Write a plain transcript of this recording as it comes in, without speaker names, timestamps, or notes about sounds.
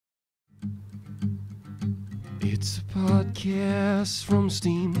It's a podcast from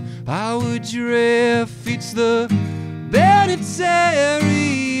Steam powered Giraffe. It's the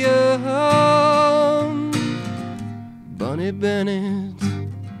Bennettarium. Bunny Bennett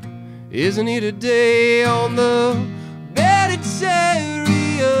isn't here today on the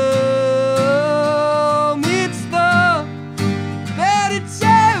Bennettarium. It's the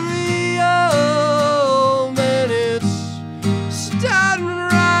Bennettarium, and it's starting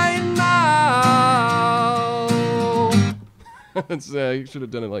right now. That's, you should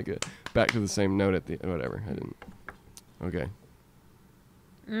have done it like a back to the same note at the whatever. I didn't. Okay.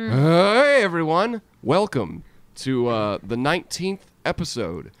 Hey everyone, welcome to the 19th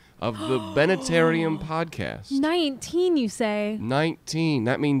episode of the Bennettarium podcast. 19, you say? 19.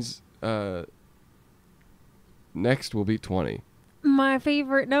 That means next will be 20. My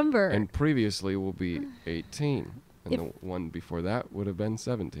favorite number. And previously will be 18. And the one before that would have been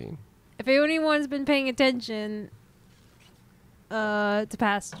 17. If anyone's been paying attention to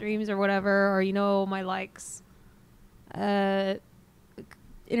past streams or whatever, or you know my likes, internet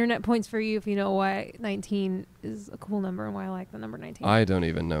points for you if you know why 19 is a cool number and why I like the number 19. I don't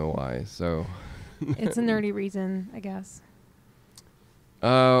even know why, so... It's a nerdy reason, I guess.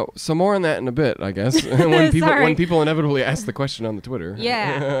 So more on that in a bit, I guess. when people inevitably ask the question on the Twitter.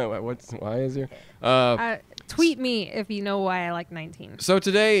 Yeah. Why is here? Tweet me if you know why I like 19. So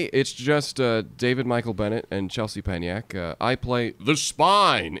today it's just David Michael Bennett and Chelsea Paniak. I play the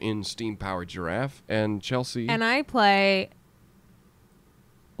Spine in Steam Powered Giraffe, and Chelsea. And I play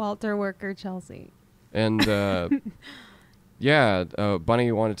Walter Worker Chelsea. And Bunny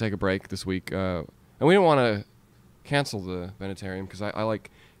wanted to take a break this week, and we didn't want to cancel the Bennettarium because I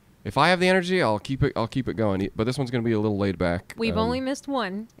like, if I have the energy, I'll keep it going. But this one's going to be a little laid back. We've only missed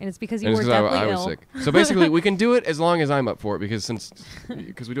one, and it's because you were deathly I was ill. sick. So basically, we can do it as long as I'm up for it because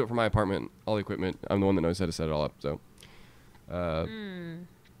we do it from my apartment, all the equipment. I'm the one that knows how to set it all up. So, and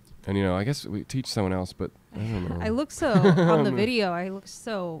I guess we teach someone else, but I don't know. I look so on the video. I look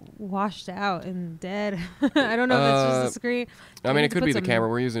so washed out and dead. I don't know if it's just the screen. I mean, it could be the camera.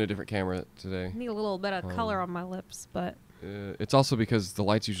 We're using a different camera today. I need a little bit of color on my lips, but. It's also because the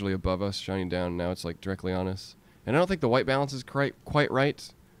light's usually above us, shining down. Now it's like directly on us, and I don't think the white balance is quite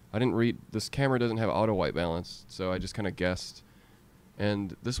right. I didn't read. This camera doesn't have auto white balance, so I just kind of guessed.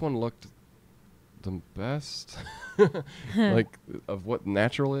 And this one looked the best, like of what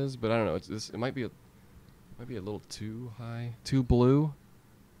natural is. But I don't know. It might be a little too high, too blue.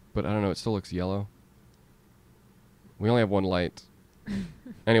 But I don't know. It still looks yellow. We only have one light.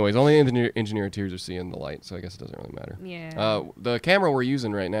 Anyways, only Engineer-eteers are seeing the light, so I guess it doesn't really matter. Yeah. The camera we're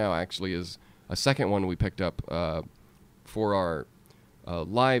using right now actually is a second one we picked up for our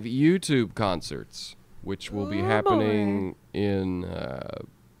live YouTube concerts, which will be happening in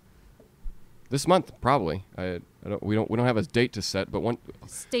this month probably. We don't have a date to set, but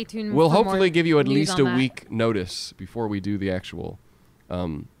stay tuned. We'll hopefully give you at least a week notice before we do the actual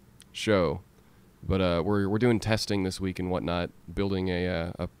show. But we're doing testing this week and whatnot, building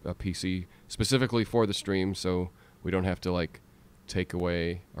a PC specifically for the stream, so we don't have to like take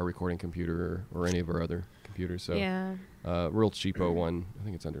away our recording computer or any of our other computers. So yeah, real cheapo one. I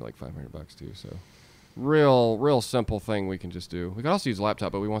think it's under like $500 too. So real simple thing we can just do. We could also use a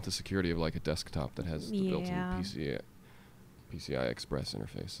laptop, but we want the security of like a desktop that has the built-in PCI Express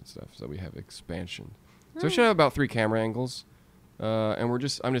interface and stuff. So we have expansion. So we should have about 3 camera angles. And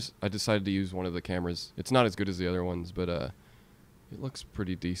I decided to use one of the cameras. It's not as good as the other ones, but it looks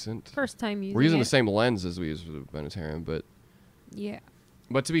pretty decent. First time using We're using the same lens as we use for the Bennettarium, but yeah.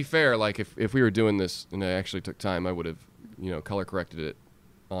 But to be fair, like if we were doing this and I actually took time, I would have color corrected it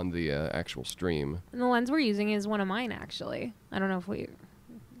on the actual stream. And the lens we're using is one of mine actually. I don't know if we.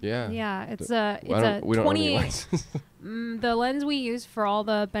 Yeah. Yeah, it's we don't 28. own any lenses. The lens we use for all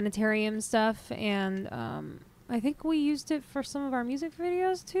the Bennettarium stuff, and I think we used it for some of our music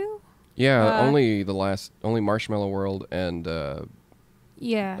videos too. Yeah, only Marshmallow World and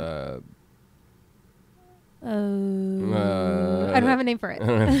yeah. I don't have a name for it.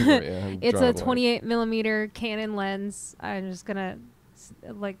 It's a 28mm Canon lens. I'm just gonna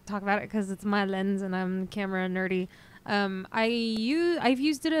talk about it because it's my lens and I'm camera nerdy. I've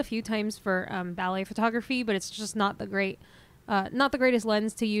used it a few times for ballet photography, but it's just not the greatest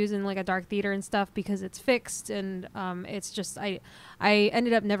lens to use in like a dark theater and stuff because it's fixed and it's just I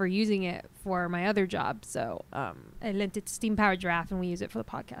ended up never using it for my other job, so I lent it to Steam Powered Giraffe and we use it for the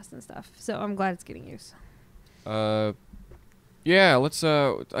podcast and stuff. So I'm glad it's getting use. Yeah, let's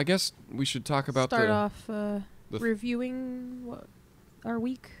I guess we should talk about start off reviewing our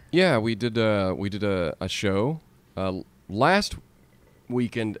week. Yeah, we did a show last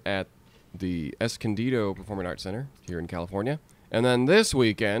weekend at the Escondido Performing Arts Center here in California. And then this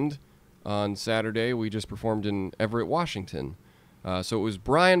weekend, on Saturday, we just performed in Everett, Washington. So it was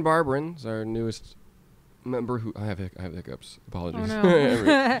Brian Barberin, our newest member who... I have hiccups. Apologies. Oh,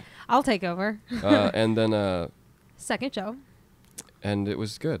 no. I'll take over. And then... second show. And it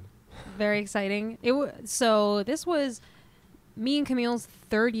was good. Very exciting. So this was me and Camille's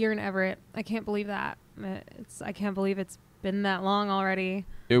third year in Everett. I can't believe that. I can't believe it's been that long already.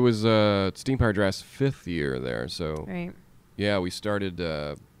 It was Steam Power Draft's 5th year there. So right. Yeah, we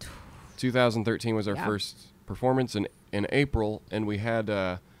started... 2013 was our first performance in April, and we had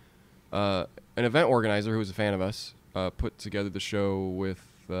an event organizer who was a fan of us put together the show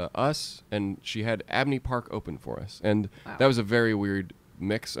with us, and she had Abney Park open for us, and that was a very weird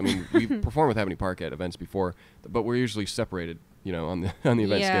mix. I mean, we performed with Abney Park at events before, but we're usually separated, on the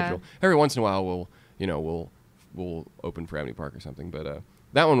event schedule. Every once in a while, we'll open for Abney Park or something, but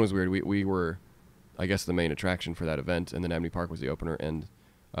that one was weird. We were, I guess, the main attraction for that event, and then Abney Park was the opener, and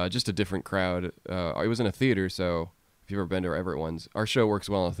just a different crowd. It was in a theater, so if you've ever been to our Everett ones, our show works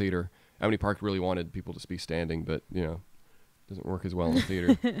well in a theater. Abney Park really wanted people to be standing, but doesn't work as well in the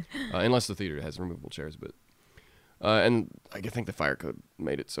theater, unless the theater has removable chairs. But and I think the fire code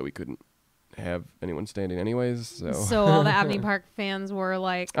made it so we couldn't have anyone standing anyways. So all the Abney Park fans were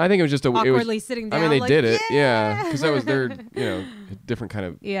like, I think it was just awkwardly sitting down. I mean, they like, did it, because that was their a different kind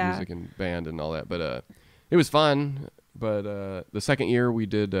of music and band and all that. But it was fun. But the second year we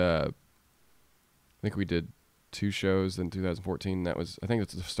did, I think we did 2 shows in 2014. I think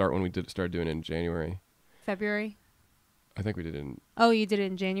that's the start when we started doing it in January. February? I think we did it in... Oh, you did it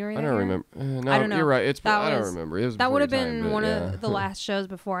in January? I don't remember. No, I don't know. You're right. I don't remember. It was that would have been been one of the last shows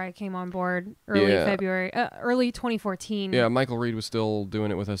before I came on board, February, early 2014. Yeah, Michael Reed was still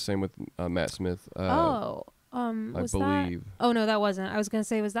doing it with us, same with Matt Smith. I believe. Oh, no, that wasn't. I was going to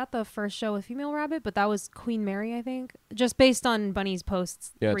say, was that the first show with Female Rabbit? But that was Queen Mary, I think. Just based on Bunny's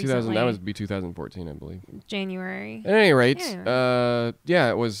posts recently. That would be 2014, I believe. January. At any rate, it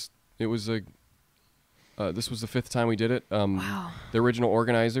was a... this was the 5th time we did it. Wow. The original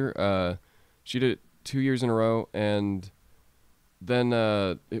organizer, she did it 2 years in a row, and then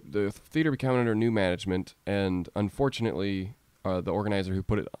the theater became under new management, and unfortunately, the organizer who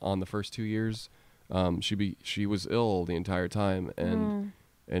put it on the first 2 years... she was ill the entire time,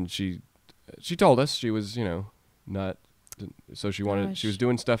 and she told us she was not, so she wanted, she was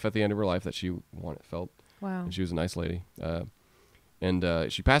doing stuff at the end of her life that she felt. Wow. And she was a nice lady,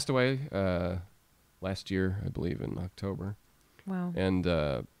 and she passed away last year, I believe, in October. Wow. And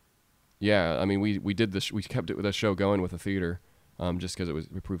I mean, we did this, we kept it with a show going with the theater, just because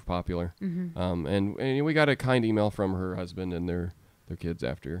it proved popular. Mm-hmm. And we got a kind email from her husband and their kids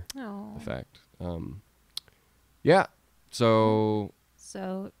after the fact. So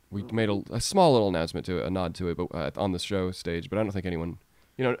we made a small little announcement to it, a nod to it, but on the show stage. But I don't think anyone,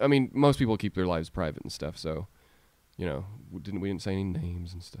 I mean, most people keep their lives private and stuff. So, we didn't say any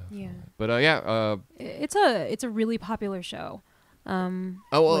names and stuff. Yeah. But it's a really popular show.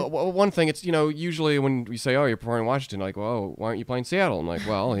 One thing, it's usually when we say, oh, you're performing in Washington, like, well, why aren't you playing Seattle? I'm like,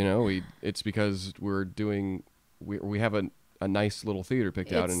 well, it's because we have a nice little theater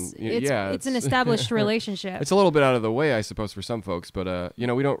picked out, and it's an established relationship. It's a little bit out of the way, I suppose, for some folks, but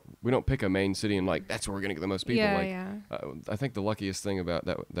we don't pick a main city and like that's where we're gonna get the most people. I think the luckiest thing about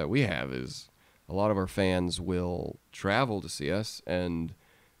that we have is a lot of our fans will travel to see us, and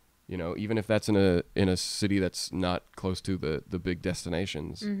even if that's in a city that's not close to the big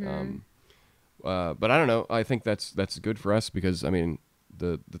destinations. Mm-hmm. But I don't know. I think that's good for us because I mean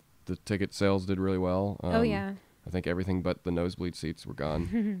the ticket sales did really well. I think everything but the nosebleed seats were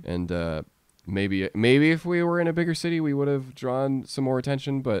gone. And maybe if we were in a bigger city, we would have drawn some more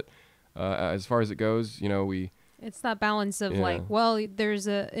attention. But as far as it goes, it's that balance of there's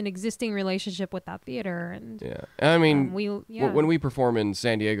an existing relationship with that theater. And I mean, when we perform in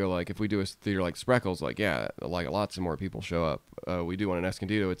San Diego, like if we do a theater like Spreckles, like lots of more people show up. We do one in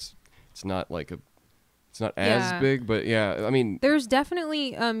Escondido. It's not like it's not as big, but I mean, there's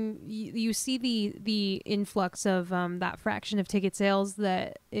definitely you see the influx of that fraction of ticket sales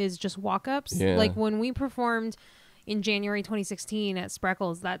that is just walk-ups. Like when we performed in January 2016 at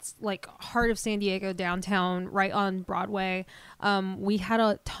Spreckles, that's like heart of San Diego, downtown, right on Broadway. We had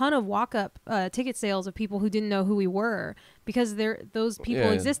a ton of walk-up ticket sales of people who didn't know who we were, because those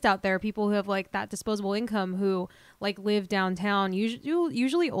people exist out there, people who have like that disposable income, who like live downtown,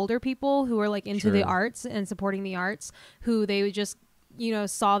 usually older people who are like into the arts and supporting the arts, who they would just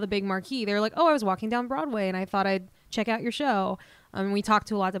saw the big marquee. They're like, oh, I was walking down Broadway and I thought I'd check out your show. We talked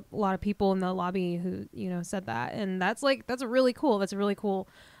to a lot of people in the lobby who said that, and that's really cool.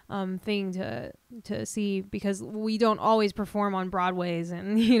 thing to see, because we don't always perform on Broadways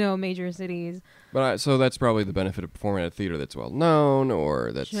and major cities. But so that's probably the benefit of performing at a theater that's well known,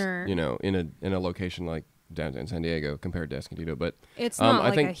 or that's sure. in a location like downtown San Diego compared to Escondido. But it's not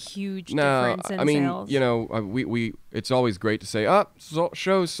like a huge difference in sales. we it's always great to say,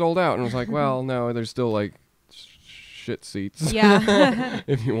 show's sold out, and it's like, well, no, there's still like shit seats. Yeah.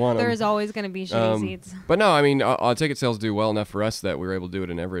 If you want them. There's always going to be shitty seats. But no, I mean, ticket sales do well enough for us that we were able to do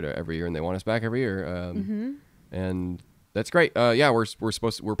it in every year, and they want us back every year. And that's great.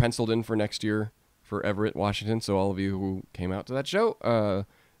 We're penciled in for next year for Everett, Washington. So all of you who came out to that show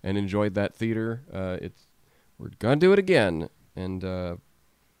and enjoyed that theater, we're gonna do it again. And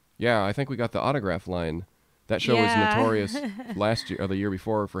I think we got the autograph line. That show was notorious last year or the year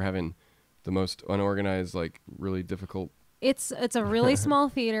before for having the most unorganized, like really difficult. It's a really small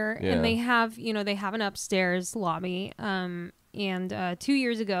theater, and they have an upstairs lobby. And 2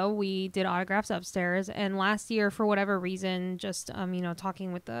 years ago we did autographs upstairs, and last year for whatever reason, just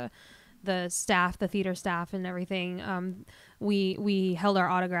talking with the staff, the theater staff and everything, we held our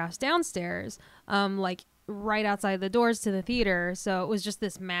autographs downstairs, like right outside the doors to the theater. So it was just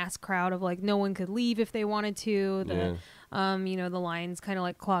this mass crowd of like no one could leave if they wanted to. The lines kind of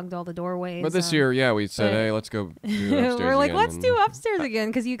like clogged all the doorways. But this year, we said, hey, let's go do upstairs. We're like, let's do upstairs again,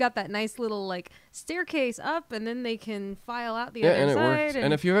 because you got that nice little like staircase up, and then they can file out the other side. It works.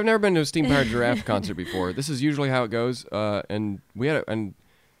 And if you've never been to a steam-powered Giraffe concert before, this is usually how it goes. And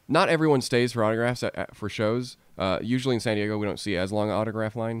not everyone stays for autographs for shows. Usually in San Diego, we don't see as long an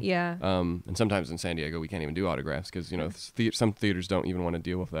autograph line. Yeah. And sometimes in San Diego, we can't even do autographs because some theaters don't even want to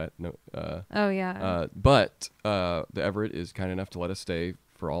deal with that. No. But the Everett is kind enough to let us stay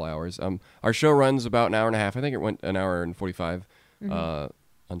for all hours. Our show runs about an hour and a half. I think it went an hour and 45 on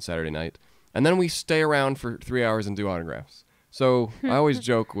Saturday night, and then we stay around for 3 hours and do autographs. So I always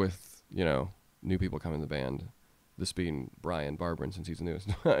joke with new people coming to the band. This being Brian Barberin, since he's the newest,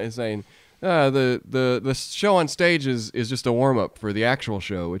 is saying the show on stage is just a warm up for the actual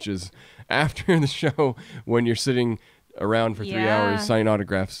show, which is after the show when you're sitting around for 3 hours signing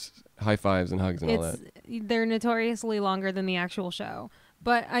autographs, high fives and hugs and all that. They're notoriously longer than the actual show.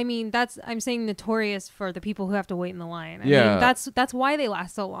 But I mean, I'm saying notorious for the people who have to wait in the line. I mean, that's why they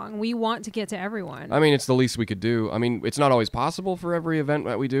last so long. We want to get to everyone. I mean, it's the least we could do. I mean, it's not always possible for every event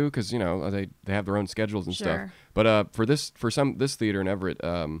that we do because they have their own schedules and stuff. But for this theater in Everett,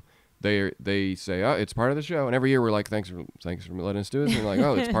 they say, oh, it's part of the show, and every year we're like, thanks for letting us do it. And we're like,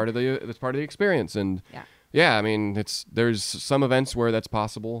 oh, it's part of the experience. And yeah, I mean, there's some events where that's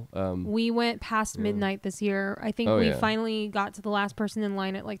possible. We went past midnight this year. I think we finally got to the last person in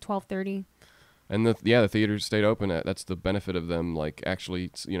line at like 12:30. And the theater stayed open. That's the benefit of them, like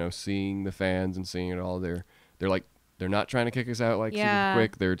actually, seeing the fans and seeing it all. They're not trying to kick us out like super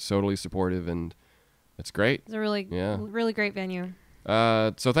quick. They're totally supportive, and it's great. It's a really great venue.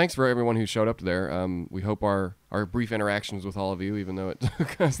 So thanks for everyone who showed up there. We hope our brief interactions with all of you, even though it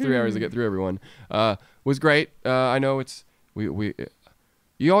took us 3 hours to get through everyone, was great. I know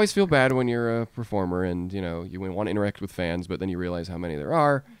you always feel bad when you're a performer and you want to interact with fans, but then you realize how many there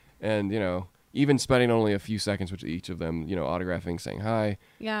are, and even spending only a few seconds with each of them, autographing, saying hi.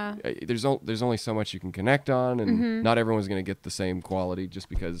 Yeah. There's only so much you can connect on, and not everyone's going to get the same quality just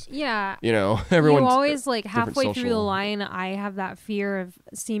because. Yeah. Everyone's you always like halfway through the line. I have that fear of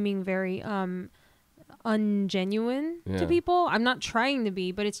seeming very ungenuine to people. I'm not trying to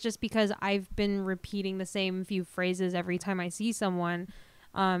be, but it's just because I've been repeating the same few phrases every time I see someone,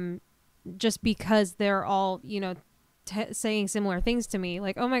 just because they're all saying similar things to me,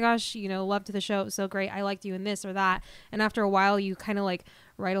 like, oh my gosh, loved the show, it was so great, I liked you in this or that. And after a while you kind of like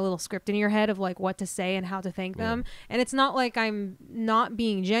write a little script in your head of like what to say and how to thank them. And it's not like I'm not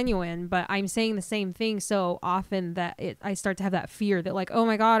being genuine, but I'm saying the same thing so often that I start to have that fear that like, oh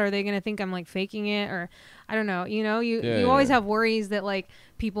my god, are they gonna think I'm like faking it, or I don't know, you always have worries that like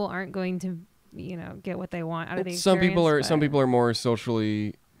people aren't going to get what they want out of the experience. Some people are more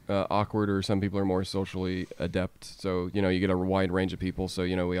socially awkward, or some people are more socially adept. So you get a wide range of people. So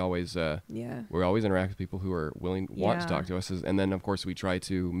we always interact with people who are want to talk to us, and then of course we try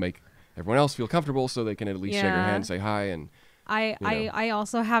to make everyone else feel comfortable so they can at least shake our hand, say hi, and I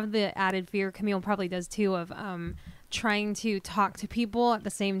also have the added fear, Camille probably does too, of trying to talk to people at the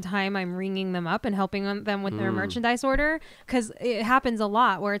same time I'm ringing them up and helping them with their merchandise order, because it happens a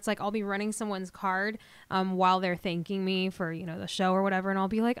lot where it's like I'll be running someone's card while they're thanking me for, you know, the show or whatever. And I'll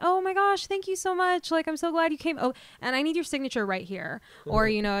be like, oh my gosh, thank you so much. Like, I'm so glad you came. Oh, and I need your signature right here. Or,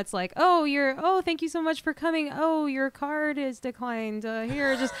 you know, it's like, oh, thank you so much for coming. Oh, your card is declined.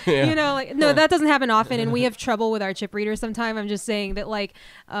 Here, just, you know, like, no, that doesn't happen often. And we have trouble with our chip reader sometimes. I'm just saying that, like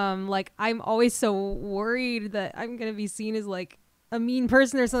I'm always so worried that I'm going to be seen as like a mean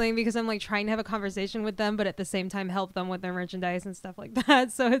person or something, because I'm like trying to have a conversation with them, but at the same time help them with their merchandise and stuff like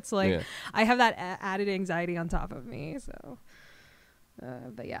that. So it's like, I have that added anxiety on top of me. So,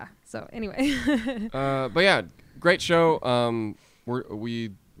 but yeah. So anyway, but yeah, great show. The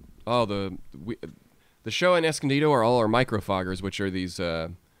show in Escondido are all our microfoggers, which are these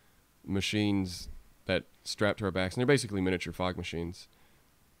machines that strap to our backs, and they're basically miniature fog machines.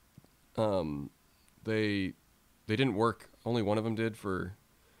 They didn't work. Only one of them did for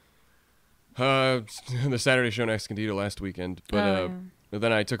the Saturday show in Escondido last weekend. But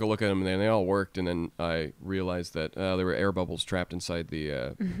then I took a look at them, and they all worked. And then I realized that there were air bubbles trapped inside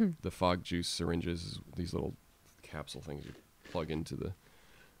the fog juice syringes, these little capsule things you plug into the.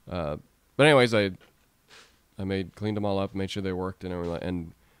 But anyways, I cleaned them all up, made sure they worked,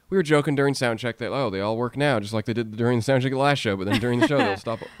 and we were joking during sound check that they all work now, just like they did during the sound check of the last show. But then during the show,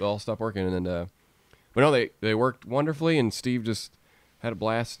 they'll all stop working, and then. But no, they worked wonderfully, and Steve just had a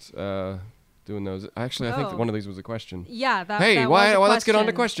blast doing those. Actually, I think one of these was a question. Yeah. Why? Let's get on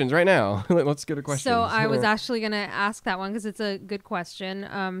to questions right now. Let's get a question. So I was actually going to ask that one because it's a good question.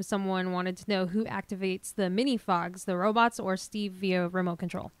 Someone wanted to know who activates the mini fogs, the robots or Steve via remote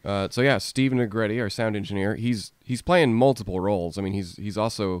control. So yeah, Steve Negretti, our sound engineer, he's playing multiple roles. I mean, he's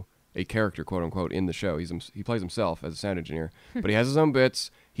also a character, quote unquote, in the show. He plays himself as a sound engineer, but he has his own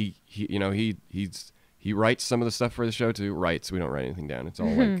bits. He writes some of the stuff for the show too. We don't write anything down. It's all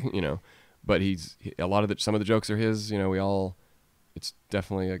like, you know, but some of the jokes are his, you know, it's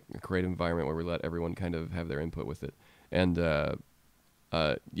definitely a creative environment where we let everyone kind of have their input with it. And,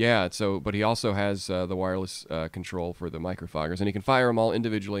 but he also has the wireless control for the microfoggers, and he can fire them all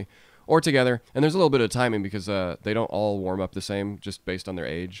individually or together. And there's a little bit of timing because they don't all warm up the same just based on their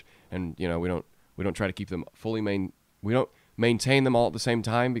age. And, you know, we don't try to keep them we don't maintain them all at the same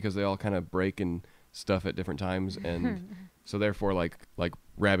time because they all kind of break and stuff at different times, and so therefore like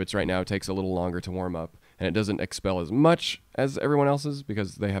Rabbits right now takes a little longer to warm up, and it doesn't expel as much as everyone else's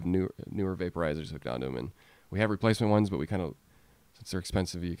because they have newer vaporizers hooked onto them, and we have replacement ones, but we kind of, since they're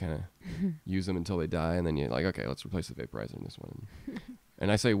expensive, you kind of use them until they die, and then you're like, okay, let's replace the vaporizer in this one.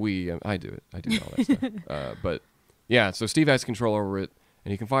 And I say I do it, I do all that stuff. But yeah, so Steve has control over it,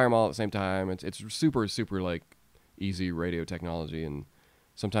 and he can fire them all at the same time. It's super like easy radio technology, and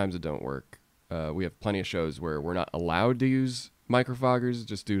sometimes it don't work. We have plenty of shows where we're not allowed to use microfoggers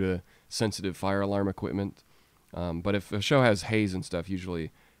just due to sensitive fire alarm equipment. But if a show has haze and stuff,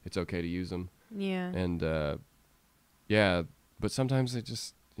 usually it's okay to use them. Yeah. And but sometimes it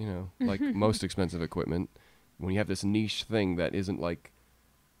just, you know, like most expensive equipment, when you have this niche thing that isn't like,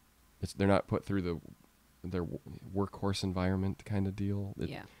 they're not put through their workhorse environment kind of deal.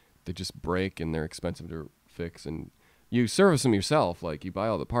 They just break and they're expensive to fix, and you service them yourself. Like, you buy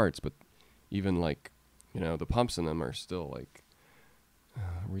all the parts, but even like, you know, the pumps in them are still like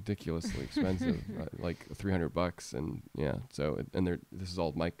ridiculously expensive, like $300, and so this is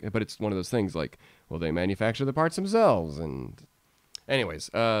all but it's one of those things like, well, they manufacture the parts themselves, and anyways,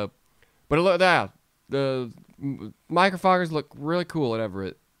 but the microfoggers look really cool at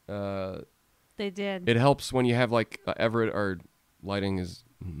Everett. They did. It helps when you have like Everett. Our lighting is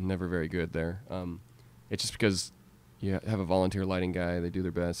never very good there. It's just because you have a volunteer lighting guy. They do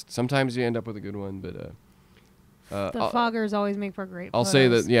their best. Sometimes you end up with a good one, but the foggers always make for great I'll photos. say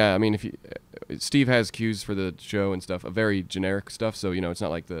that, yeah, I mean, if Steve has cues for the show and stuff, a very generic stuff, so, you know, it's not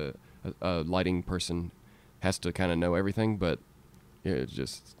like the lighting person has to kind of know everything, but it's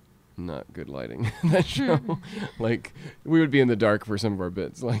just not good lighting in that show. Like, we would be in the dark for some of our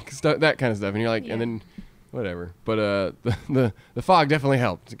bits, like that kind of stuff, and you're like, and then whatever. But the fog definitely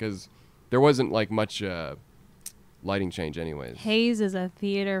helped because there wasn't like much lighting change anyways. Haze is a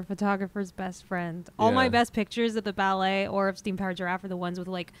theater photographer's best friend. All my best pictures at the ballet or of Steam Powered Giraffe are the ones with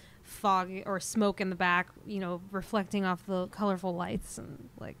like fog or smoke in the back, you know, reflecting off the colorful lights, and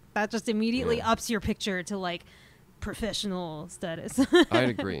like that just immediately ups your picture to like professional status. I'd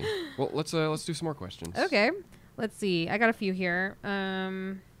agree. Well, let's do some more questions. Okay, let's see. I got a few here.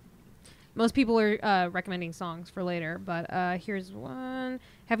 Most people are recommending songs for later, but here's one.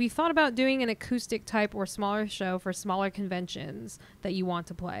 Have you thought about doing an acoustic type or smaller show for smaller conventions that you want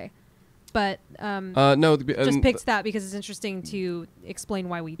to play? But no, just picked that because it's interesting to explain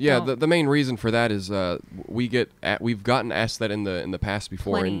why we don't. The main reason for that is we've gotten asked that in the past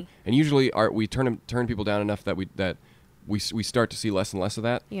before, and usually we turn people down enough that we start to see less and less of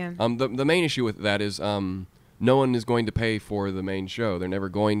that. Yeah. The main issue with that is no one is going to pay for the main show. They're never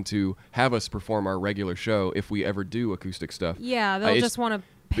going to have us perform our regular show if we ever do acoustic stuff. Yeah, they'll just want to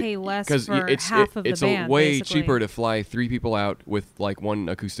pay less for half of the band. It's way basically. cheaper to fly 3 people out with like one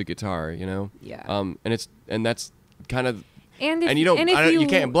acoustic guitar, you know. Yeah. And that's kind of. And you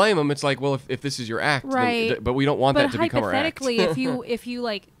can't blame them. It's like, well, if this is your act, right? But we don't want that to become our act. Hypothetically, if you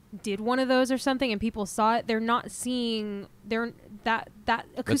like did one of those or something and people saw it, they're not seeing that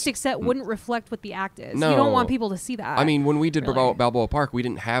acoustic set wouldn't reflect what the act is. No. You don't want people to see that. I mean, when we did Balboa Park, we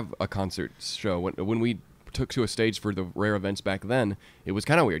didn't have a concert show. When we took to a stage for the rare events back then, it was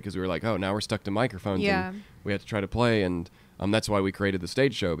kind of weird because we were like, oh, now we're stuck to microphones and we had to try to play, and that's why we created the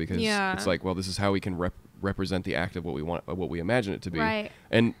stage show, because it's like, well, this is how we can represent the act of what we want, what we imagine it to be. Right.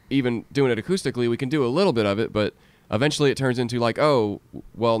 And even doing it acoustically, we can do a little bit of it, but eventually it turns into like, oh,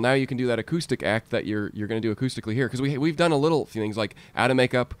 well, now you can do that acoustic act that you're going to do acoustically here, because we've done a little things like out of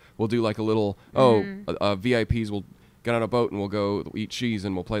makeup, we'll do like a little VIPs will get on a boat and we'll go eat cheese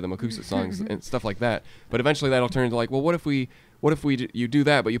and we'll play them acoustic songs and stuff like that. But eventually that'll turn into like, well, what if you do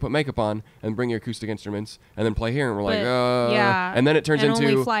that, but you put makeup on and bring your acoustic instruments and then play here, and we're and then it turns into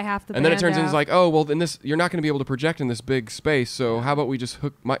only fly half the and then it band turns into like, oh, well, in this you're not going to be able to project in this big space, so how about we just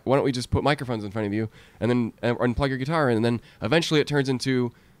why don't we just put microphones in front of you and then unplug your guitar in, and then eventually it turns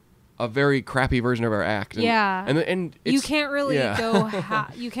into a very crappy version of our act. And you can't really go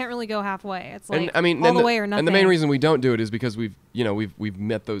halfway. It's like all the way or nothing. And the main reason we don't do it is because we've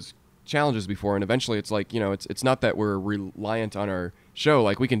met those challenges before, and eventually it's like, it's not that we're reliant on our show.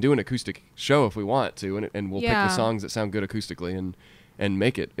 Like, we can do an acoustic show if we want to, and we'll pick the songs that sound good acoustically and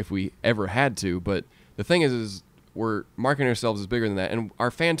make it if we ever had to. But the thing is we're marketing ourselves as bigger than that, and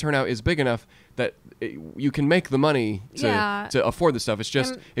our fan turnout is big enough that you can make the money to afford the stuff. It's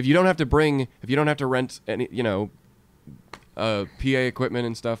just if you don't have to rent any PA equipment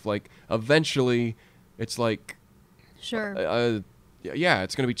and stuff, like, eventually it's like sure.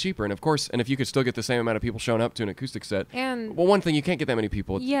 It's going to be cheaper, and of course, and if you could still get the same amount of people showing up to an acoustic set, and well, one thing, you can't get that many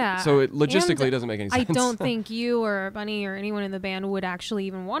people, so it logistically doesn't make any sense. I don't think you or Bunny or anyone in the band would actually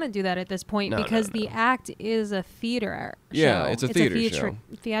even want to do that at this point, because the act is a theater show. Yeah, it's a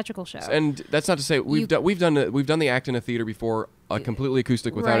theatrical show. And that's not to say we've done the act in a theater before, completely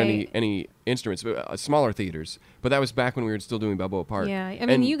acoustic without any instruments, smaller theaters. But that was back when we were still doing Balboa Park. Yeah, I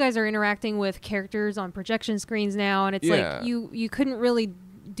mean, you guys are interacting with characters on projection screens now, and it's like you couldn't really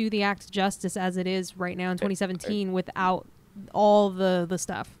do the act justice as it is right now in 2017 without all the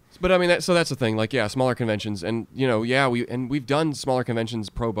stuff. But I mean, that's the thing. Like, smaller conventions, and we've done smaller conventions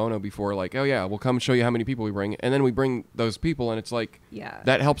pro bono before. Like, oh yeah, we'll come show you how many people we bring, and then we bring those people, and it's like,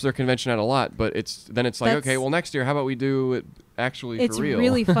 that helps their convention out a lot. But it's like, okay, well, next year, how about we do it actually for real? It's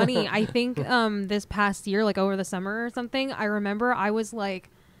really funny. I think this past year, like over the summer or something, I remember I was like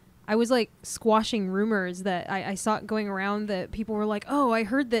squashing rumors that I saw it going around, that people were like, oh, I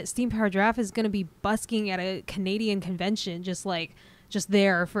heard that Steam Powered Giraffe is going to be busking at a Canadian convention, just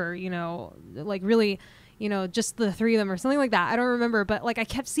there for, like, really, just the 3 of them or something like that. I don't remember, but like I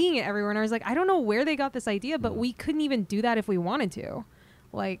kept seeing it everywhere, and I was like, I don't know where they got this idea, but we couldn't even do that if we wanted to.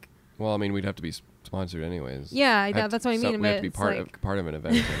 Like, well, I mean, we'd have to be sponsored anyways. Yeah, that's what I mean. We have to be part of an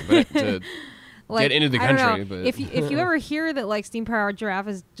event, but to like, get into the country. But if you ever hear that like Steam Powered Giraffe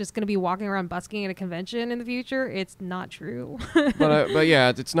is just going to be walking around busking at a convention in the future, it's not true. but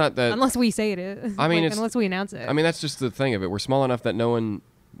yeah, it's not that, unless we say it is. I mean, unless we announce it. I mean, that's just the thing of it. We're small enough that no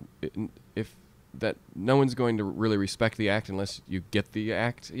one's going to really respect the act unless you get the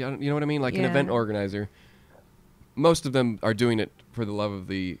act. You know what I mean? Like an event organizer, most of them are doing it for the love of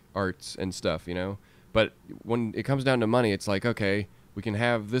the arts and stuff, But when it comes down to money, it's like, okay, we can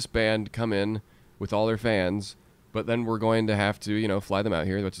have this band come in with all their fans, but then we're going to have to, fly them out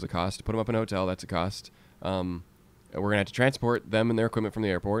here, which is a cost. To put them up in a hotel, that's a cost. We're going to have to transport them and their equipment from the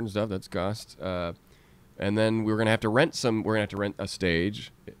airport and stuff, that's a cost. And then we're going to have to rent a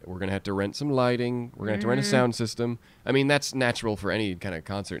stage. We're going to have to rent some lighting. We're going to have to rent a sound system. I mean, that's natural for any kind of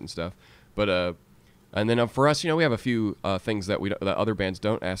concert and stuff. But, and then for us, we have a few things that that other bands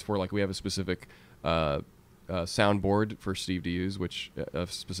don't ask for. Like, we have a specific soundboard for Steve to use, which a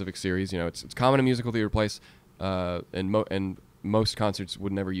specific series. It's common in musical theater place, and most concerts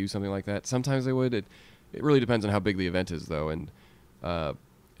would never use something like that. Sometimes they would. It really depends on how big the event is, though, and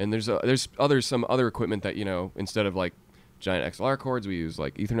there's some other equipment that instead of like giant XLR cords, we use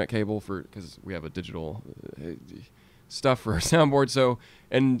like Ethernet cable because we have a digital stuff for our soundboard. So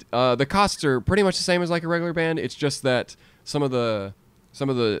And the costs are pretty much the same as like a regular band. It's just that some of the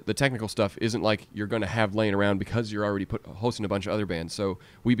technical stuff isn't like you're going to have laying around because you're already hosting a bunch of other bands. So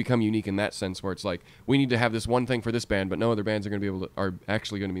we become unique in that sense, where it's like we need to have this one thing for this band, but no other bands are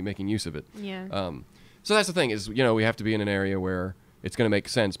actually going to be making use of it. Yeah. So that's the thing is, we have to be in an area where it's going to make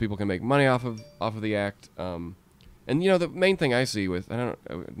sense. People can make money off of the act. And the main thing I see with no,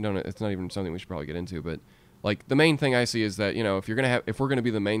 it's not even something we should probably get into, but like the main thing I see is that if we're going to be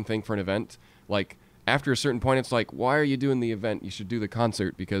the main thing for an event, like after a certain point, it's like, why are you doing the event? You should do the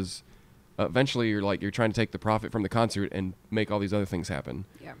concert, because eventually you're trying to take the profit from the concert and make all these other things happen.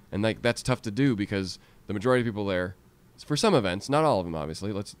 Yeah. And like that's tough to do because the majority of people there, for some events, not all of them,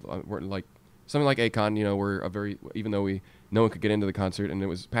 obviously. We're like something like Akon. We're even though no one could get into the concert and it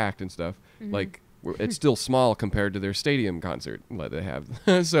was packed and stuff. Mm-hmm. Like it's still small compared to their stadium concert that they have.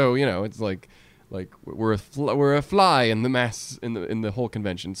 So it's like we're a fly in the mass in the whole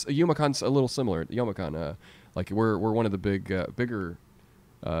convention. Yomacon's a little similar. Yomacon, we're one of the bigger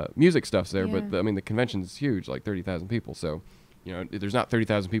music stuffs there, but the convention's huge, like 30,000 people. So there's not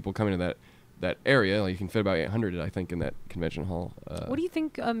 30,000 people coming to that area. Like you can fit about 800, I think, in that convention hall. What do you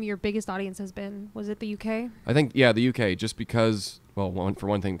think your biggest audience has been? Was it the UK? I think the UK, just because for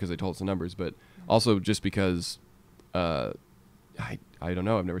one thing because they told us the numbers, but also just because I don't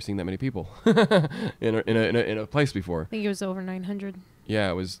know. I've never seen that many people in a place before. I think it was over 900. Yeah,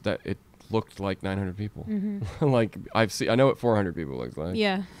 it was that. It looked like 900 people. Mm-hmm. Like I know what 400 people looks like.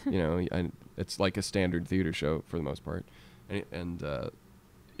 Yeah. It's like a standard theater show for the most part, and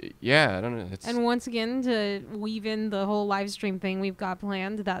yeah, I don't know. And once again, to weave in the whole live stream thing we've got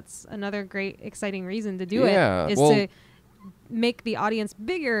planned, that's another great, exciting reason to do it. Is to make the audience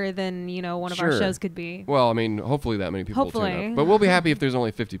bigger than one of our shows could be. Well, hopefully that many people will turn up. But we'll be happy if there's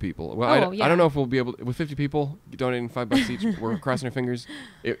only 50 people. Well, I don't know if we'll be able to, with 50 people donating $5 each. We're crossing our fingers.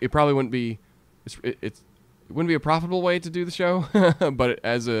 It probably wouldn't be. It wouldn't be a profitable way to do the show, but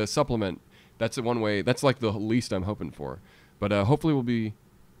as a supplement, that's the one way. That's like the least I'm hoping for. But hopefully we'll be.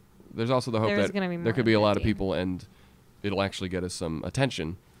 There's also the hope that there could be a lot of people and it'll actually get us some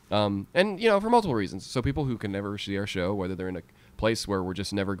attention. And for multiple reasons. So people who can never see our show, whether they're in a place where we're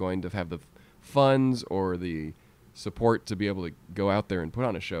just never going to have the funds or the support to be able to go out there and put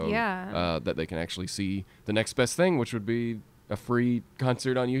on a show, that they can actually see the next best thing, which would be a free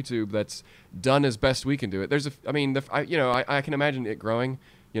concert on YouTube that's done as best we can do it. I can imagine it growing.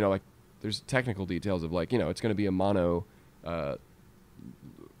 Like there's technical details of like it's going to be a mono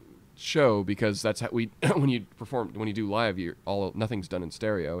show, because that's how when you do live, nothing's done in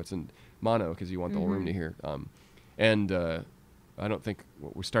stereo. It's in mono because you want the whole room to hear. I don't think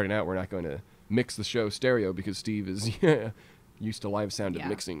we're starting out. We're not going to mix the show stereo because Steve is used to live sound of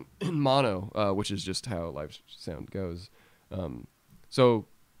mixing in mono, which is just how live sound goes. So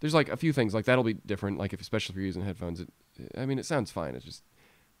there's like a few things like that'll be different. Like especially if you're using headphones, it sounds fine. It's just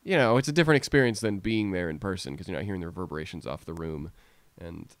it's a different experience than being there in person because you're not hearing the reverberations off the room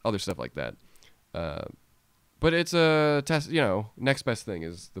and other stuff like that. But it's a test, next best thing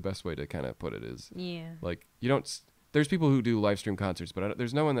is the best way to kind of put it is. Yeah. Like, there's people who do live stream concerts, but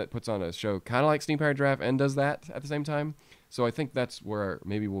there's no one that puts on a show kind of like Steam-Powered Giraffe and does that at the same time. So I think that's where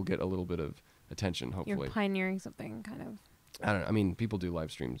maybe we'll get a little bit of attention, hopefully. You're pioneering something, kind of. I don't know. People do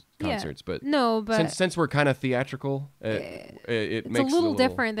live streams concerts, but since we're kind of theatrical, it makes it a little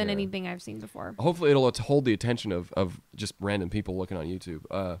different than anything I've seen before. Hopefully, it'll hold the attention of just random people looking on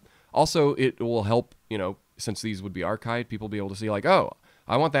YouTube. Also, it will help. Since these would be archived, people be able to see like, oh,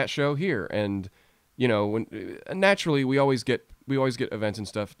 I want that show here, and naturally we always get events and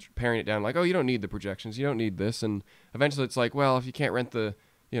stuff paring it down. Like, oh, you don't need the projections, you don't need this, and eventually it's like, well, if you can't rent the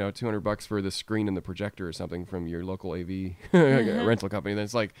 $200 for the screen and the projector or something from your local AV rental company, then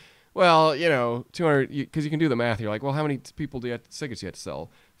it's like, well, $200, because you can do the math. You're like, well, how many tickets you have to sell?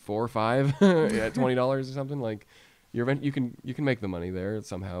 4 or 5 at $20 or something? Like, your event, you can make the money there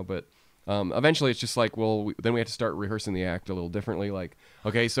somehow, but eventually it's just like, well, then we have to start rehearsing the act a little differently. Like,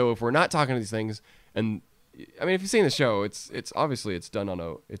 okay, so if we're not talking to these things, and if you've seen the show, it's obviously it's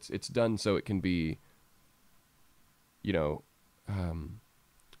done it's done so it can be,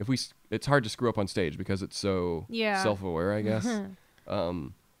 it's hard to screw up on stage because it's so self-aware, I guess.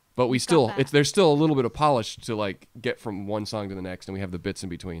 But there's still a little bit of polish to like get from one song to the next, and we have the bits in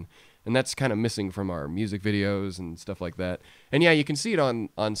between, and that's kind of missing from our music videos and stuff like that. And you can see it on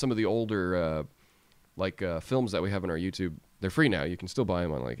some of the older films that we have on our YouTube. They're free now. You can still buy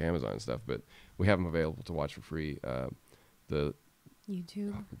them on like Amazon and stuff, but we have them available to watch for free. The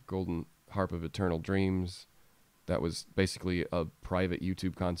YouTube Golden Harp of Eternal Dreams. That was basically a private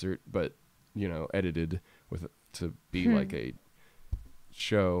YouTube concert, but edited to be like a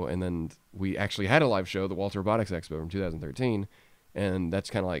show, and then we actually had a live show, the Walter Robotics Expo from 2013, and that's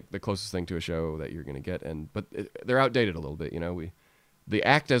kind of like the closest thing to a show that you're going to get. But they're outdated a little bit, the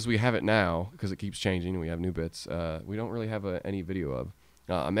act as we have it now, because it keeps changing and we have new bits, we don't really have any video of.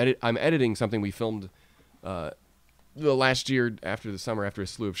 I'm editing something we filmed the last year after the summer, after a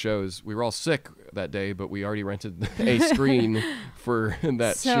slew of shows. We were all sick that day, but we already rented a screen for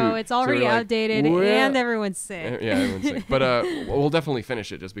that shoot. So it's already outdated and everyone's sick. Yeah, everyone's sick. But we'll definitely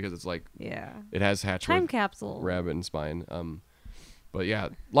finish it just because it's like, it has Hatchworth, time capsule, Rabbit, and Spine. But yeah,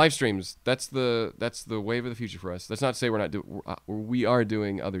 live streams, that's the wave of the future for us. That's not to say we're not we are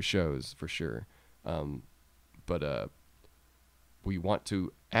doing other shows for sure. But we want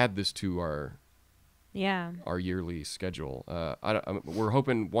to add this to our yearly schedule. We're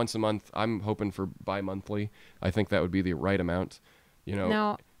hoping once a month. I'm hoping for bi-monthly. I think that would be the right amount.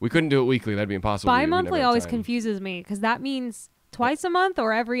 No, we couldn't do it weekly. That'd be impossible. Bi-monthly always confuses me because that means twice a month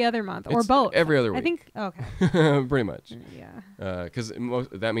or every other month or both. Every other week. I think okay. Pretty much. Yeah. Because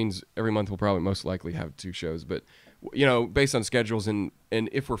that means every month we'll probably most likely have 2 shows. But based on schedules and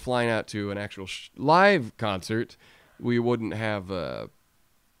if we're flying out to an actual live concert, we wouldn't have my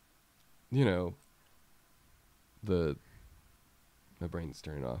brain's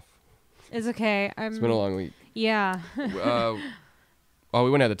turning off. It's okay. It's been a long week. Yeah. We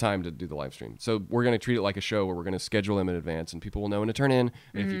wouldn't have the time to do the live stream. So we're going to treat it like a show where we're going to schedule them in advance and people will know when to turn in.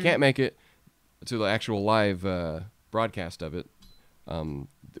 And if you can't make it to the actual live broadcast of it,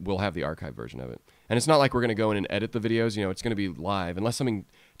 we'll have the archive version of it. And it's not like we're going to go in and edit the videos. It's going to be live. Unless something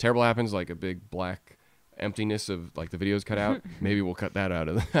terrible happens, like a big black emptiness of like the videos cut out, maybe we'll cut that out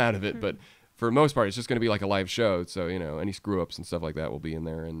of it. But for the most part, it's just going to be like a live show. So, any screw-ups and stuff like that will be in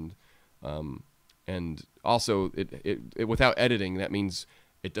there. And also, it without editing, that means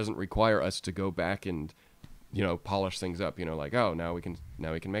it doesn't require us to go back and, polish things up. Like, oh, now we can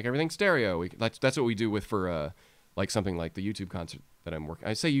make everything stereo. That's what we do for like something like the YouTube concert that I'm working.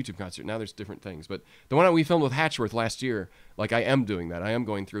 I say YouTube concert, now there's different things. But the one that we filmed with Hatchworth last year, like I am doing that. I am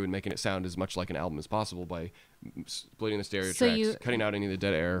going through and making it sound as much like an album as possible by splitting the stereo tracks, cutting out any of the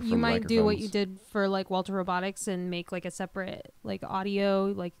dead air from the microphones. You might do what you did for like Walter Robotics and make like a separate like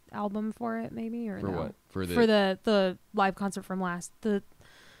audio like album for it maybe, or for no? What? For the live concert from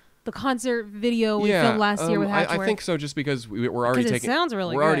the concert video we filmed last year with Hatchworth. I think so, just because we're already taking. It sounds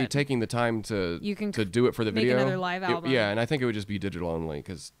really we're good. already taking the time to do it for the video. Make another live album. And I think it would just be digital only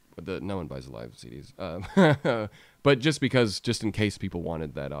because no one buys the live CDs. But just in case people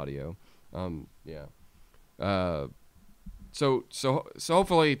wanted that audio, So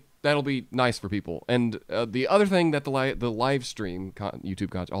hopefully that'll be nice for people. And the other thing that the live stream YouTube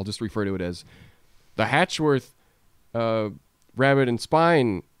content, I'll just refer to it as the Hatchworth Rabbit and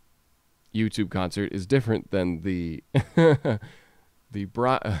Spine YouTube concert is different than the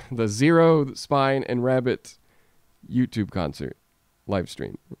the Zero Spine and Rabbit YouTube concert live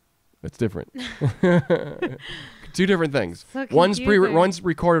stream. It's different. 2 different things. So one's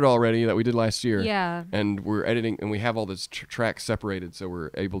recorded already that we did last year. Yeah. And we're editing, and we have all this tracks separated, so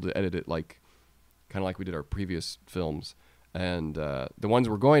we're able to edit it kind of like we did our previous films. And the ones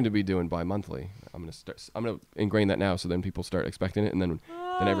we're going to be doing bi-monthly, I'm gonna ingrain that now, so then people start expecting it, and then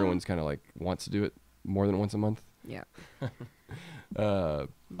everyone's kind of like wants to do it more than once a month. Yeah.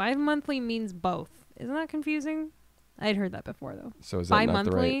 Bi-monthly means both. Isn't that confusing? I'd heard that before though. So is that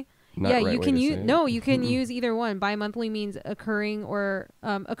bi-monthly? You can use you can use either one. Bi-monthly means occurring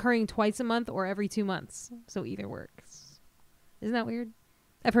twice a month or every 2 months. So either works. Isn't that weird?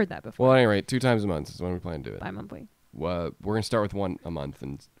 I've heard that before. Well, at any rate, 2 times a month is when we plan to do it. Bi-monthly. We're going to start with 1 a month,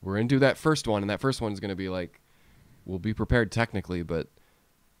 and we're going to do that first one, and that first one is going to be like, we'll be prepared technically, but,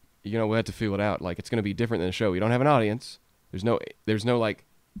 we'll have to feel it out. Like, it's going to be different than a show. We don't have an audience. There's no like...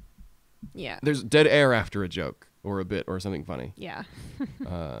 Yeah. There's dead air after a joke or a bit or something funny. Yeah.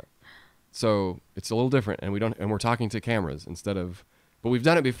 So it's a little different, and we're talking to cameras instead of... But we've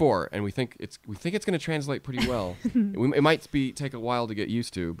done it before, and we think it's going to translate pretty well. It might take a while to get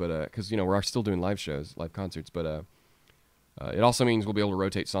used to, but because we're still doing live concerts. But it also means we'll be able to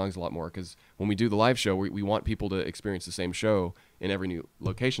rotate songs a lot more. Because when we do the live show, we want people to experience the same show in every new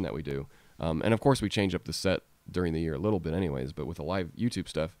location that we do. And of course, we change up the set during the year a little bit, anyways. But with the live YouTube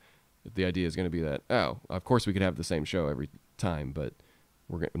stuff, the idea is going to be that of course we could have the same show every time, but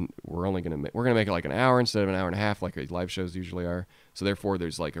we're going to make it like an hour instead of an hour and a half, like live shows usually are. So therefore,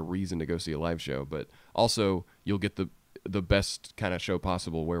 there's like a reason to go see a live show, but also you'll get the best kind of show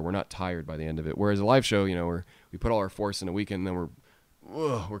possible where we're not tired by the end of it. Whereas a live show, we put all our force in a weekend, and then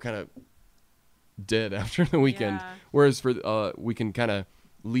we're kind of dead after the weekend. Yeah. Whereas for we can kind of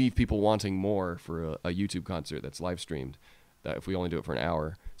leave people wanting more for a YouTube concert that's live streamed. if we only do it for an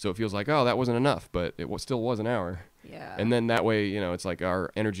hour. So it feels like, oh, that wasn't enough, but it still was an hour. Yeah. And then that way, it's like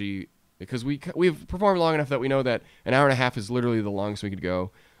our energy, because we've performed long enough that we know that an hour and a half is literally the longest we could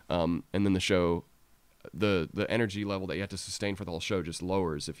go. And then the show, the energy level that you have to sustain for the whole show just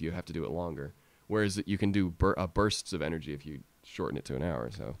lowers if you have to do it longer. Whereas you can do bursts of energy if you shorten it to an hour.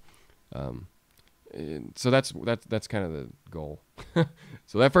 So that's kind of the goal.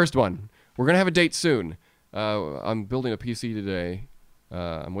 So that first one, we're gonna have a date soon. I'm building a PC today.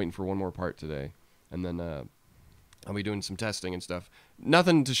 I'm waiting for one more part today, and then I'll be doing some testing and stuff.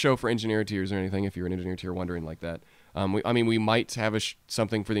 Nothing to show for Engineer-eteers or anything. If you're an Engineer-eteer wondering like that, we might have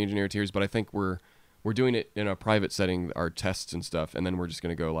something for the Engineer-eteers, but I think we're doing it in a private setting, our tests and stuff, and then we're just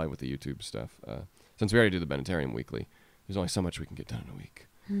gonna go live with the YouTube stuff. Since we already do the Bennettarium weekly, there's only so much we can get done in a week.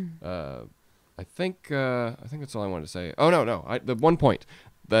 I think that's all I wanted to say. Oh no, the one point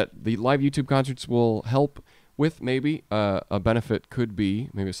that the live YouTube concerts will help with, maybe a benefit could be,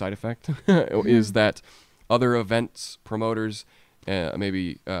 maybe a side effect, is that other events promoters,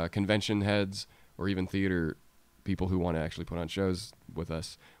 maybe convention heads, or even theater people who want to actually put on shows with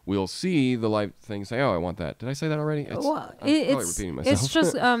us, will see the live thing, say, "Oh, I want that." Did I say that already? I'm probably repeating myself. It's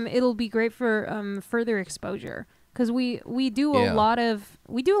just it'll be great for further exposure. Because we do a lot of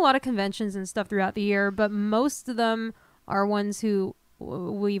conventions and stuff throughout the year, but most of them are ones who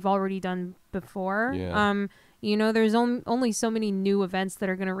we've already done before. Yeah. There's only so many new events that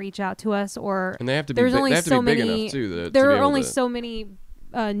are going to reach out to us, and they have to be big enough too. There are only so many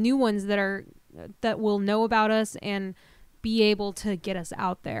new ones that will know about us and be able to get us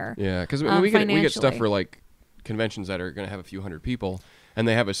out there. Yeah, because we get stuff for like conventions that are going to have a few hundred people. And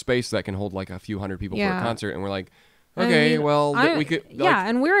they have a space that can hold like a few hundred people for a concert, and we're like, okay, we could.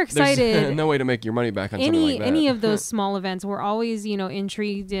 And we're excited. There's no way to make your money back on something like that. Any of those small events, we're always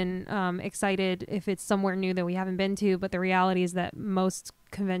intrigued and excited if it's somewhere new that we haven't been to. But the reality is that most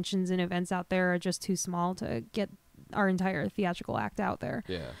conventions and events out there are just too small to get our entire theatrical act out there.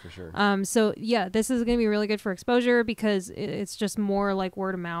 Yeah, for sure. So yeah, this is going to be really good for exposure because it's just more like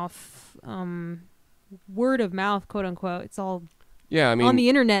word of mouth, quote unquote. It's all. Yeah, I mean, on the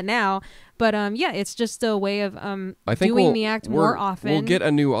internet now, but it's just a way of doing the act more often. We'll get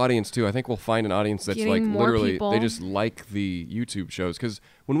a new audience too. I think we'll find an audience that's like literally they just like the YouTube shows. Because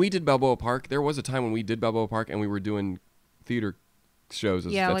when we did Balboa Park, there was a time when we did Balboa Park and we were doing theater shows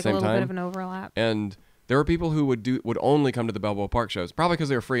at the same time. Yeah, like a little bit of an overlap. And there were people who would only come to the Balboa Park shows, probably because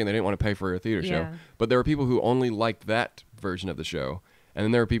they were free and they didn't want to pay for a theater show. But there were people who only liked that version of the show, and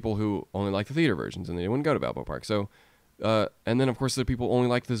then there were people who only liked the theater versions and they wouldn't go to Balboa Park. So. And then, of course, the people only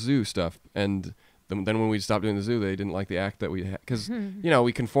like the zoo stuff. And then when we stopped doing the zoo, they didn't like the act that we had. Because,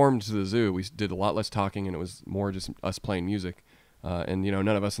 we conformed to the zoo. We did a lot less talking, and it was more just us playing music. And, none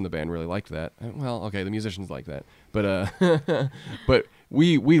of us in the band really liked that. Well, okay, the musicians like that. But but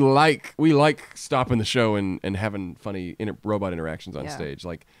we like stopping the show and having funny robot interactions on stage.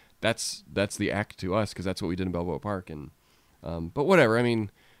 Like, that's the act to us, because that's what we did in Balboa Park. And but whatever, I mean...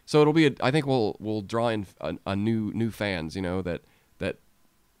 So it'll be. I think we'll draw in a new fans. That.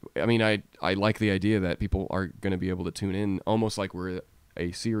 I mean, I like the idea that people are going to be able to tune in, almost like we're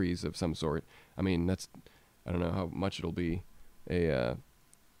a series of some sort. I mean, I don't know how much it'll be. It'll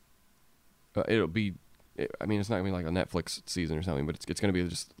be. I mean, it's not going to be like a Netflix season or something, but it's going to be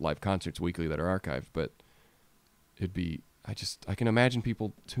just live concerts weekly that are archived. But it'd be. I can imagine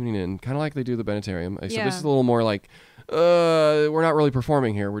people tuning in, kind of like they do the Bennettarium. So this is a little more like, we're not really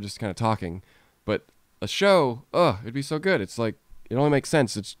performing here. We're just kind of talking. But a show, it'd be so good. It's like, it only makes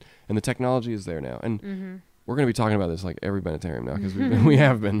sense. And the technology is there now. And we're going to be talking about this like every Bennettarium now, because we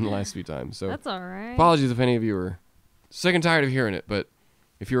have been the last few times. So that's all right. Apologies if any of you are sick and tired of hearing it. But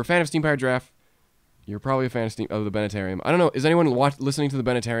if you're a fan of Steam Powered Giraffe, you're probably a fan of the Bennettarium. I don't know. Is anyone listening to the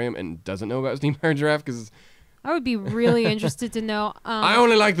Bennettarium and doesn't know about Steam Powered Giraffe? Because I would be really interested to know. I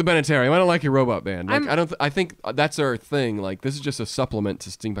only like the Bennettarium. I don't like your robot band. Like, I think that's our thing. Like, this is just a supplement to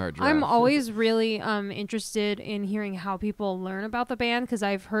Steam Powered Giraffe. I'm always really interested in hearing how people learn about the band, because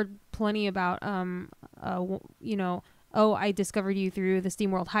I've heard plenty about I discovered you through the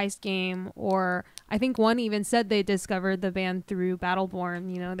SteamWorld Heist game, or I think one even said they discovered the band through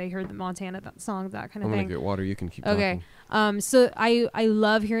Battleborn. They heard the Montana songs, that kind of thing. I'm gonna get water. You can keep talking. So I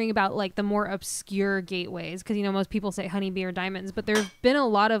love hearing about like the more obscure gateways, because most people say honeybee or diamonds, but there've been a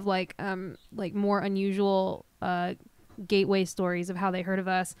lot of like more unusual gateway stories of how they heard of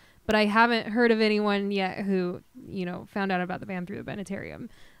us. But I haven't heard of anyone yet who found out about the band through the Bennettarium.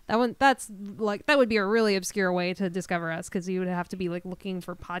 That would be a really obscure way to discover us, because you would have to be like looking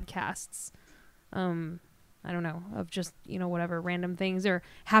for podcasts, I don't know, of just whatever random things, or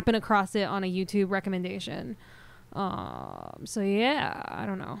happen across it on a YouTube recommendation. So yeah, I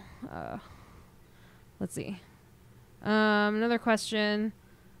don't know. Let's see. Another question.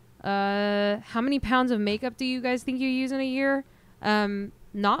 How many pounds of makeup do you guys think you use in a year?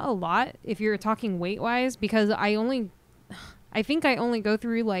 Not a lot if you're talking weight wise, because I think I only go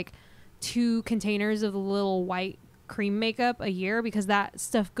through like 2 containers of the little white cream makeup a year, because that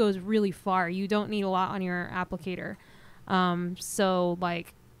stuff goes really far. You don't need a lot on your applicator. So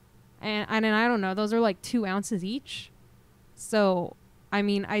like, and I don't know, those are like 2 ounces each. So, I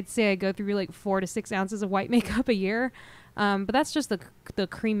mean, I'd say I go through like 4 to 6 ounces of white makeup a year. But that's just the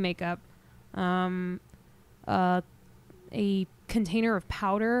cream makeup. A container of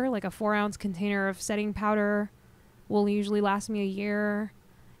powder, like a 4-ounce container of setting powder, will usually last me a year.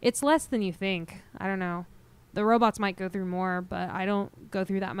 It's less than you think. I don't know. The robots might go through more, but I don't go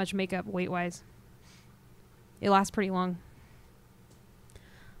through that much makeup weight-wise. It lasts pretty long.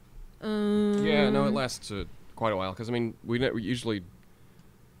 Yeah, no, it lasts quite a while. Because, I mean, we usually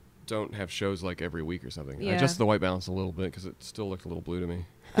don't have shows like every week or something. Yeah. I adjusted the white balance a little bit because it still looked a little blue to me.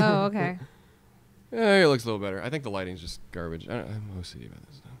 Oh, okay. Yeah, it looks a little better. I think the lighting's just garbage. I'm OCD about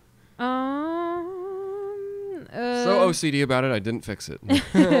this now. So OCD about it, I didn't fix it.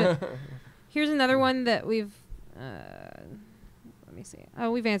 Here's another one that we've... let me see.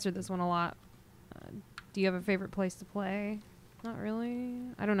 Oh, we've answered this one a lot. Do you have a favorite place to play? Not really.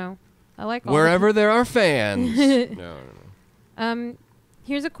 I don't know. I like all wherever there are fans. No.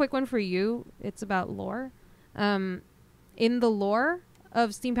 Here's a quick one for you. It's about lore. In the lore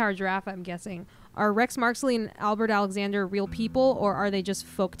of Steam Powered Giraffe, I'm guessing, are Rex Marksley and Albert Alexander real people, or are they just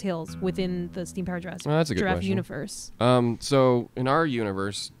folk tales within the Steam Powered Giraffe, that's a good question. universe? So in our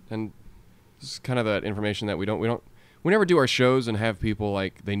universe, and this is kind of that information that we never do our shows and have people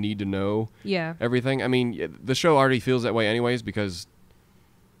like they need to know everything. I mean, the show already feels that way anyways, because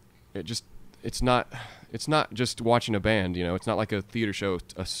it's not just watching a band, you know. It's not like a theater show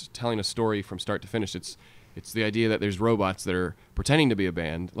telling a story from start to finish. It's the idea that there's robots that are pretending to be a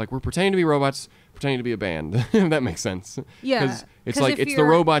band. Like, we're pretending to be robots, pretending to be a band. If that makes sense. Yeah. Because it's like, it's the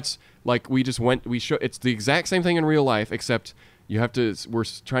robots, like, it's the exact same thing in real life, except we're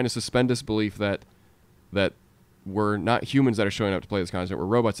trying to suspend disbelief that we're not humans that are showing up to play this concert. We're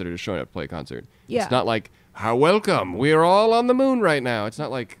robots that are just showing up to play a concert. Yeah. It's not like, how welcome, we're all on the moon right now. It's not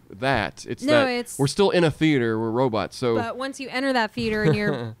like that. We're still in a theater, we're robots. So, but once you enter that theater and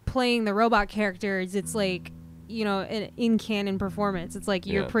you're playing the robot characters, it's like, you know, an in-canon performance. It's like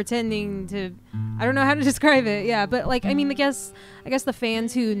you're pretending to, I don't know how to describe it. Yeah, but like, I mean, I guess the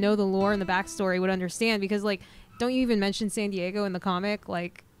fans who know the lore and the backstory would understand, because like, don't you even mention San Diego in the comic?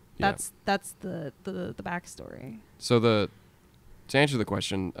 Like, that's the backstory. So to answer the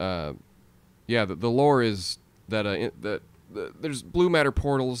question, the lore is that there's blue matter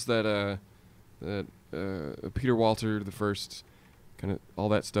portals that Peter Walter the First, kind of all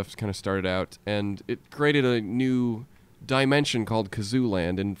that stuff kind of started out, and it created a new dimension called Kazoo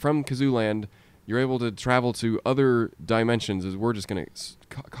Land, and from Kazoo Land you're able to travel to other dimensions, as we're just going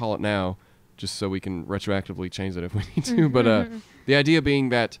to call it now, just so we can retroactively change it if we need to. But the idea being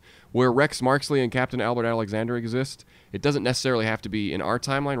that where Rex Marksley and Captain Albert Alexander exist, it doesn't necessarily have to be in our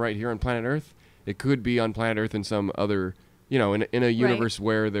timeline right here on planet Earth. It could be on planet Earth in some other, you know, in a universe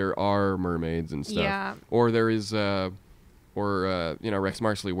where there are mermaids and stuff. Yeah. Or there is, you know, Rex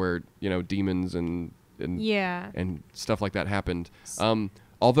Marksley, where, you know, demons and stuff like that happened.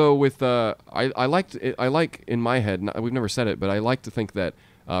 Although with I like in my head, we've never said it, but I like to think that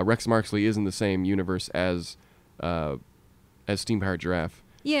Rex Marksley is in the same universe as Steam Powered Giraffe.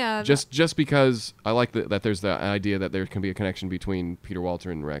 Yeah. Just because I like that there's the idea that there can be a connection between Peter Walter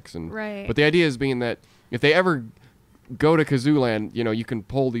and Rex, and but the idea is being that if they ever go to Kazoo Land, you know, you can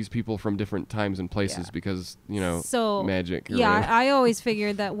pull these people from different times and places because, you know, magic. I always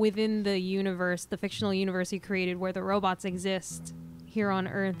figured that within the universe, the fictional universe he created where the robots exist here on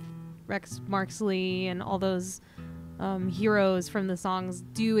Earth, Rex Marksley and all those heroes from the songs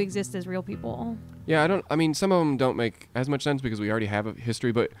do exist as real people. Yeah, I mean, some of them don't make as much sense because we already have a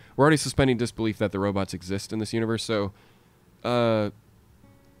history, but we're already suspending disbelief that the robots exist in this universe. So,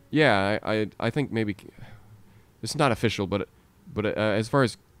 yeah, I think maybe it's not official, but as far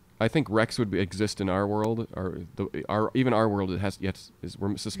as I think Rex would exist in our world, or even our world,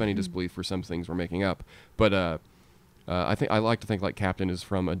 we're suspending disbelief for some things we're making up. But I like to think like Captain is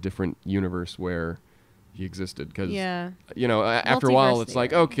from a different universe where he existed, because you know, after a while it's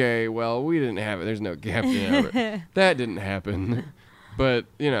like, okay, well, we didn't have it, there's no Captain. That didn't happen. But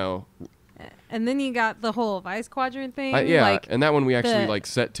you know, and then you got the whole Vice Quadrant thing. Like, and that one we actually like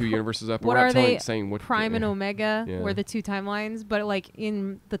set 2 universes up. What are they saying? What Prime and Omega were the 2 timelines, but like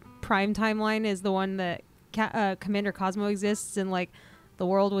in the Prime timeline is the one that Commander Cosmo exists and like the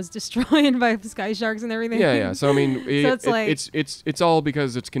world was destroyed by sky sharks and everything. Yeah. So I mean, so it's like it's all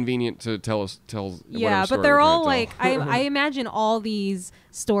because it's convenient to tell. Yeah, but they're all like I imagine all these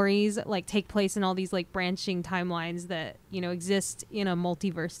stories like take place in all these like branching timelines that exist in a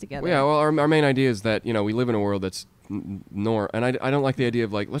multiverse together. Yeah. Well, our main idea is that we live in a world that's and I don't like the idea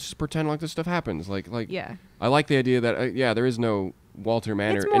of like let's just pretend like this stuff happens. Like yeah. I like the idea that there is no Walter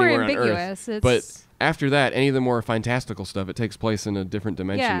Manor it's more anywhere ambiguous. on Earth, but after that, any of the more fantastical stuff, it takes place in a different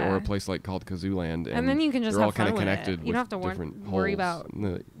dimension or a place like called Kazooland, and then you can just they're have all fun with connected. You don't have to worry about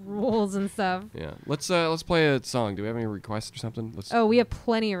rules and stuff. Yeah, let's play a song. Do we have any requests or something? We have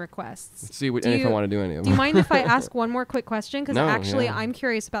plenty of requests. Let's see if I want to do any of them. Do you mind if I ask one more quick question? Because actually, I'm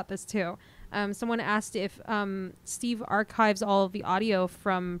curious about this too. Someone asked if Steve archives all of the audio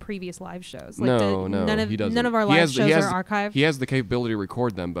from previous live shows. Like no, he doesn't. None of our live shows are archived. He has the capability to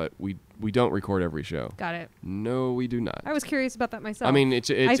record them, but we don't record every show. Got it. No, we do not. I was curious about that myself. I mean, it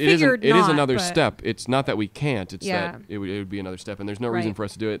is another step. It's not that we can't. It's that it would be another step, and there's no reason for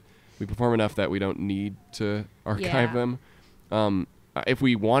us to do it. We perform enough that we don't need to archive them. If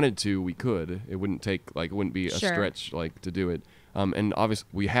we wanted to, we could. It wouldn't be a stretch to do it. And obviously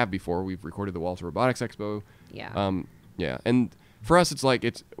we've recorded the Walter Robotics Expo. Yeah. And for us, it's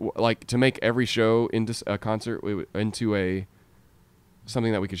like to make every show into a concert, into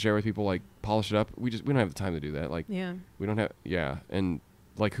something that we could share with people, like polish it up. We don't have the time to do that. We don't have, and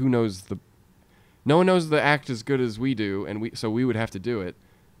like who knows no one knows the act as good as we do, and so we would have to do it.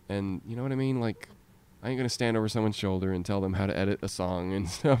 And you know what I mean? Like, I ain't gonna stand over someone's shoulder and tell them how to edit a song and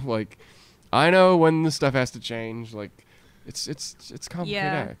stuff. Like, I know when the stuff has to change. Like, it's a complicated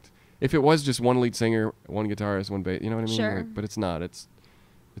act. If it was just one lead singer, one guitarist, one bass, you know what I mean? Sure. But it's not. It's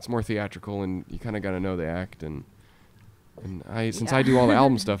more theatrical, and you kind of got to know the act. And since I do all the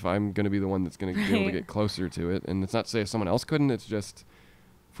album stuff, I'm going to be the one that's going to be able to get closer to it. And it's not to say if someone else couldn't. It's just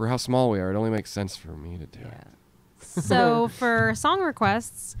for how small we are, it only makes sense for me to do it. So for song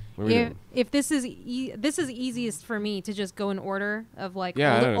requests, if this is easiest for me to just go in order of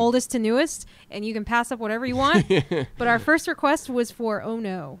oldest to newest, and you can pass up whatever you want. But our first request was for "Oh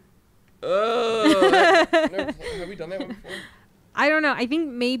No." Have we done that one before? I don't know. I think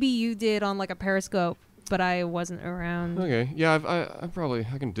maybe you did on like a Periscope, but I wasn't around. Okay. Yeah, I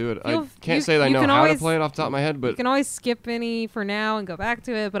can do it. I can't say that I know how to play it off the top of my head, but you can always skip any for now and go back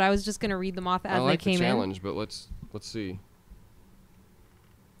to it. But I was just gonna read them off as they came in. I like the challenge, but let's see.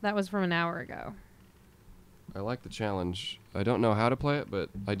 That was from an hour ago. I like the challenge. I don't know how to play it, but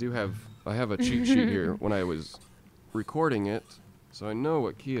I have a cheat sheet here when I was recording it, so I know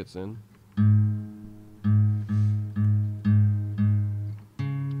what key it's in.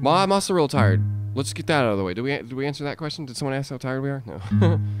 Well, I'm also real tired. Let's get that out of the way. Did we answer that question? Did someone ask how tired we are?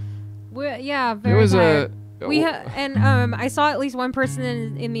 No. Very tired. I saw at least one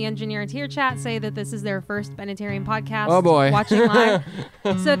person in the Engineer-eteers chat say that this is their first Bennettarium podcast. Oh boy, watching live.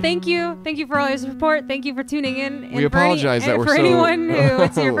 So thank you for all your support. Thank you for tuning in. We apologize that we're for anyone who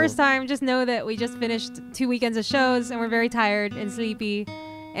it's your first time, just know that we just finished 2 weekends of shows and we're very tired and sleepy.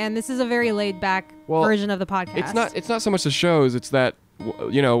 And this is a very laid back version of the podcast. It's not so much the shows. It's that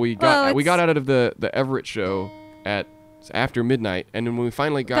we got out of the Everett show at after midnight, and then when we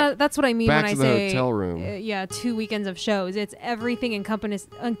finally got that's what I mean when I say hotel room. 2 weekends of shows. It's everything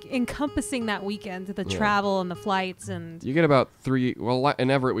encompassing that weekend, the travel and the flights, and you get about 3. Well,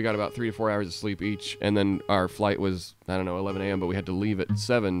 in Everett we got about 3 to 4 hours of sleep each, and then our flight was 11 a.m. but we had to leave at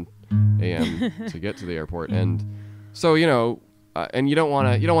 7 a.m. to get to the airport, and so and you don't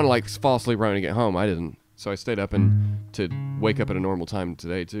want to like fall asleep right when you get home. I didn't, so I stayed up and to wake up at a normal time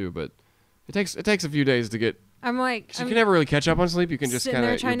today too. But it takes a few days to get. I'm like, you can never really catch up on sleep. You can just kind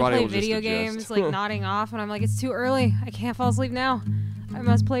of trying to play video games, like nodding off, and I'm like, it's too early. I can't fall asleep now. I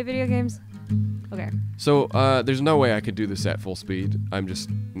must play video games. Okay. So there's no way I could do this at full speed. I'm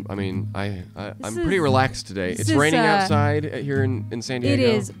pretty relaxed today. It's raining outside here in San Diego. It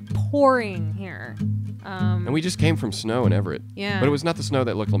is pouring here. And we just came from snow in Everett. Yeah. But it was not the snow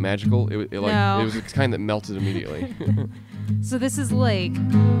that looked magical. It was the kind that melted immediately. So this is like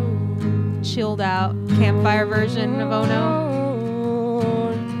chilled out campfire version of Oh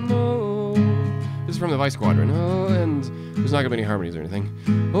No. This is from the Vice Squadron. Oh, and there's not gonna be any harmonies or anything.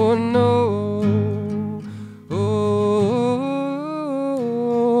 Oh no.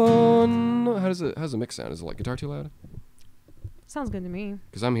 Oh no. How's the mix sound? Is it like guitar too loud? Sounds good to me.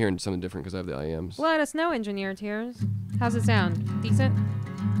 Because I'm hearing something different because I have the IMs. Let us know, Engineer-eteers. How's it sound? Decent?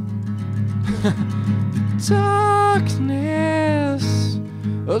 Darkness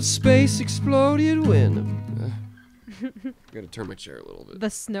of space exploded when Gotta turn my chair a little bit. The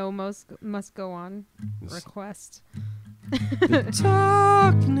snow must go on. Request. The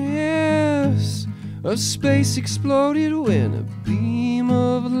darkness of space exploded when a beam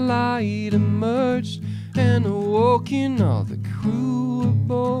of light emerged and awoken all the crew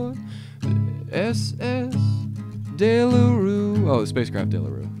aboard the SS De La Rue. Oh, the spacecraft De La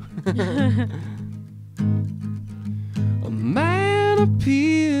Rue. A man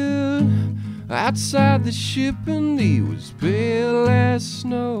appeared outside the ship and he was pale as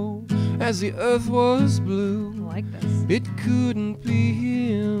snow as the earth was blue. I like this. It couldn't be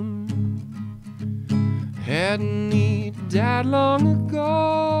him. Hadn't he died long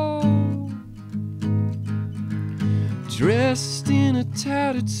ago? Dressed in a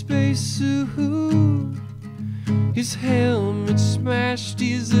tattered spacesuit, his helmet smashed,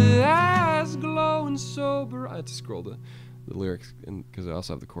 his eyes glowing sober. I had to scroll the lyrics because I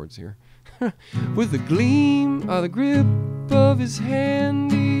also have the chords here. With the gleam of the grip of his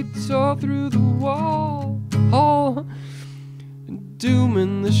hand, he tore through the wall,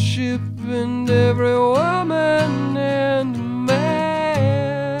 dooming the ship and every woman and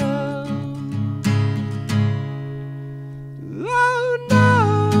man. Oh no,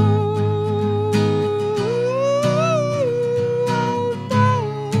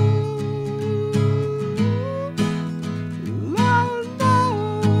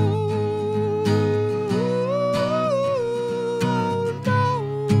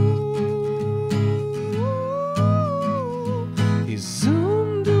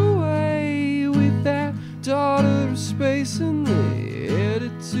 space and they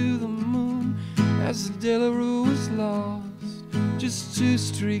headed to the moon as the De La Rue was lost, just two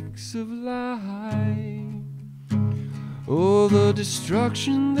streaks of light. Oh, the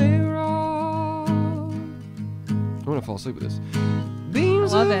destruction they wrought. I'm gonna fall asleep with this.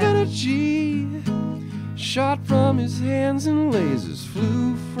 Beams of energy shot from his hands and lasers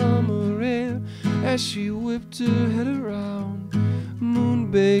flew from her hair as she whipped her head around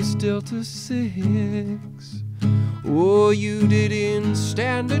Moonbase Delta 6. Oh, you didn't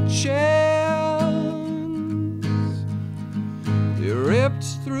stand a chance. They ripped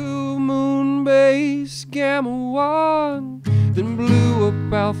through Moonbase Gamma 1, then blew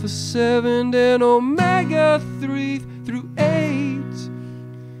up Alpha 7 and Omega 3 through 8.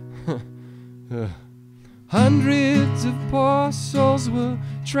 Hundreds of poor souls were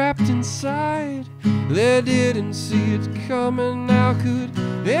trapped inside. They didn't see it coming. How could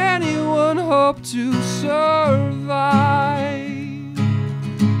anyone hope to survive?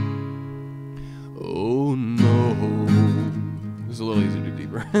 Oh no. This is a little easier to do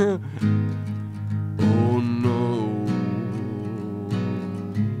deeper. Oh no.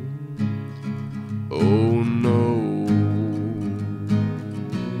 Oh no.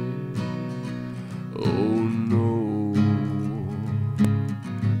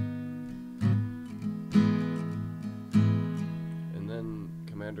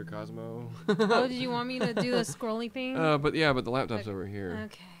 Cosmo. Oh, did you want me to do the scrolly thing? But the laptop's over here.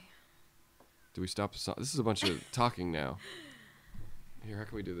 Okay. Do we stop the song? This is a bunch of talking now. Here, how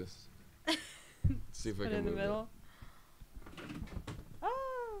can we do this? See if I can in the move middle.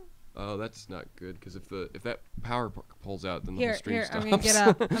 Oh, that's not good because if that power pulls out, then the whole stream stops. I'm gonna get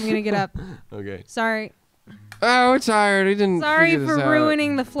up. I'm gonna get up. Okay. Sorry. Oh, we're tired. We didn't. Sorry figure this for out.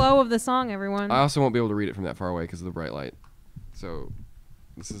 ruining the flow of the song, everyone. I also won't be able to read it from that far away because of the bright light. So.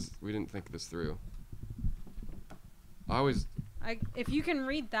 We didn't think this through. If you can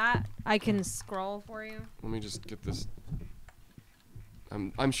read that, I can scroll for you. Let me just get this.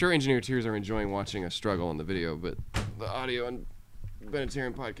 I'm sure Engineer-eteers are enjoying watching us struggle in the video, but the audio and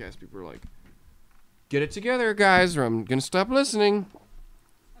Bennettarium podcast people are like, get it together, guys, or I'm gonna stop listening.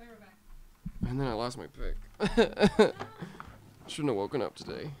 Okay, we're back. And then I lost my pick. Shouldn't have woken up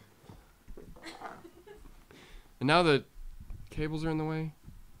today. And now the cables are in the way.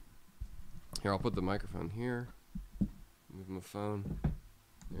 Here, I'll put the microphone here. Move my phone.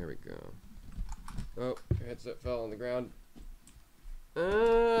 There we go. Oh, headset fell on the ground.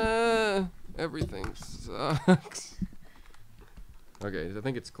 Everything sucks. Okay, I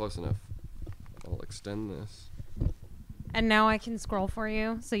think it's close enough. I'll extend this. And now I can scroll for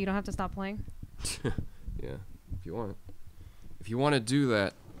you, so you don't have to stop playing. Yeah, if you want. If you want to do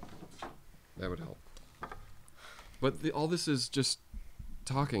that, that would help. But all this is just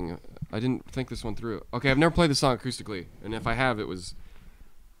talking. I didn't think this one through. Okay, I've never played the song acoustically, and if I have, it was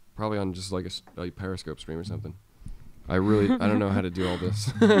probably on just like a Periscope stream or something. I don't know how to do all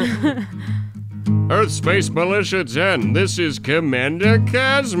this. Earth Space Militia 10, this is Commander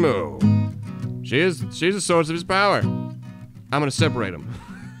Cosmo. She's the source of his power. I'm gonna separate him.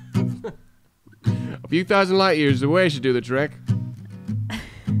 few thousand light years away should do the trick.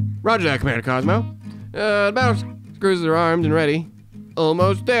 Roger that, Commander Cosmo. The battle cruisers are armed and ready.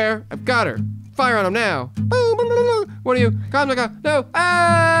 Almost there. I've got her. Fire on them now. Boom, boom, boom, boom. What are you? Cosmo, no.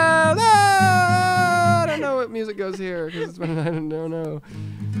 Ah, no! I don't know what music goes here because I don't know.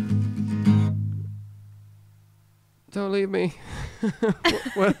 Don't leave me.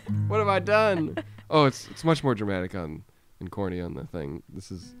 what have I done? Oh, it's much more dramatic and corny on the thing.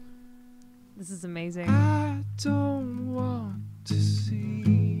 This is amazing. I don't want to see.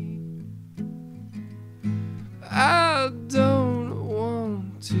 I don't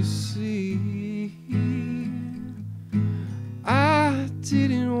want to see. I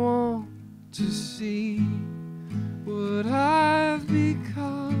didn't want to see what I've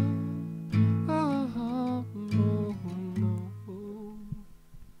become. Oh, no, no.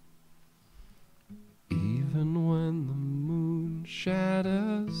 Even when the moon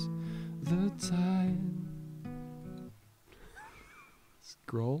shadows the time.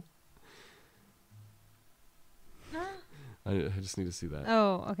 Scroll. I just need to see that.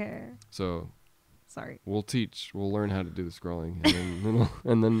 Oh, okay. So, sorry. We'll learn how to do the scrolling,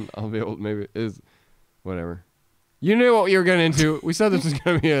 and then I'll be able. Maybe whatever. You knew what you were getting into. We said this was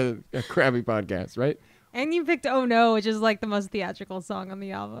gonna be a crappy podcast, right? And you picked "Oh No," which is like the most theatrical song on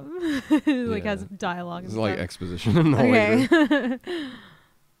the album. Has dialogue. It's and like stuff. exposition. Okay.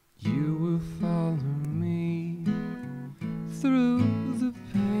 You will follow me through the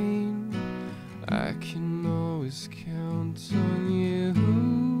pain. I can always count on you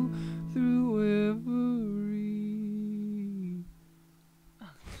through every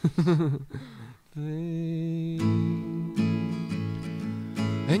thing.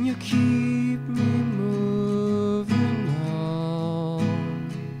 And you keep me moving on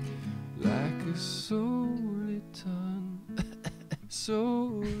like a soliton.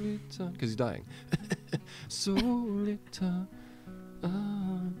 Soliton, because he's dying. Soliton.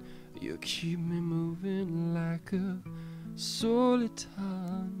 You keep me moving like a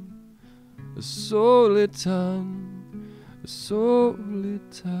soliton. A soliton. A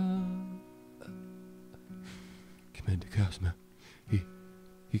soliton. Commander Cosmo. He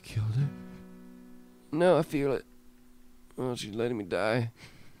killed her? No, I feel it. Oh, she's letting me die.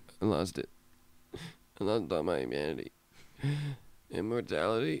 I lost it. I lost all my humanity.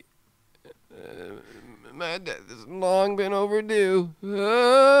 Immortality. My death has long been overdue.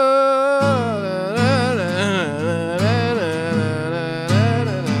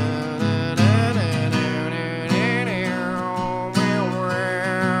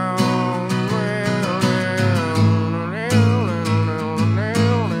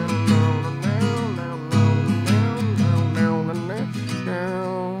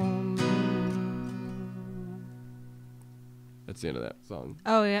 That's the end of that song.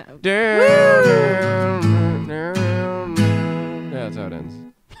 Oh yeah. Yeah, that's how it ends.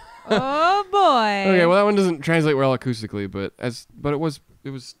 Oh boy. Okay, well that one doesn't translate well acoustically, but it was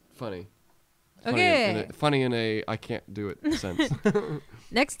funny. Okay. Funny in a I can't do it sense.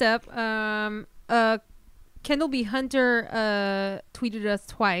 Next up, Kendall B. Hunter tweeted us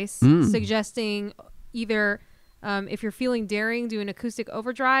twice suggesting either if you're feeling daring, do an acoustic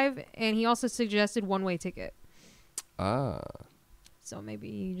overdrive, and he also suggested One-Way Ticket. So maybe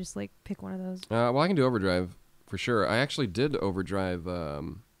you just like pick one of those. Well, I can do overdrive for sure. I actually did overdrive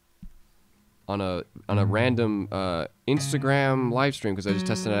on a random Instagram live stream because I just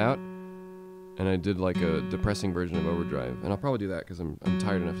tested it out, and I did like a depressing version of overdrive, and I'll probably do that because I'm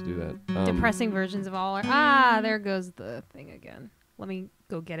tired enough to do that. Depressing versions of all are there goes the thing again. Let me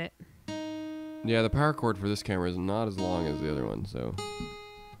go get it. Yeah, the power cord for this camera is not as long as the other one, so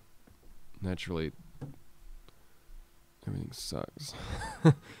naturally everything sucks.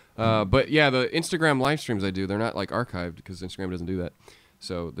 But yeah, the Instagram live streams I do, they're not like archived because Instagram doesn't do that.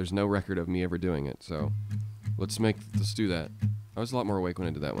 So there's no record of me ever doing it. So let's do that. I was a lot more awake when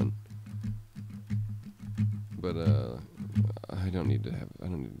I did that one. But I don't need to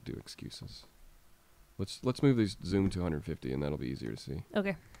do excuses. Let's move these zoom to 150 and that'll be easier to see.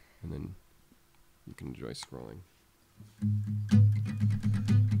 Okay. And then you can enjoy scrolling.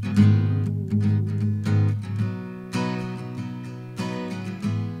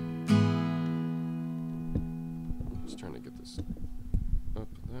 Trying to get this up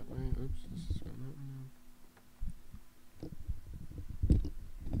that way. Oops, this is going that way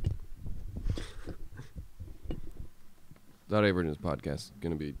now. That Average podcast is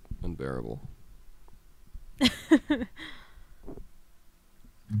going to be unbearable.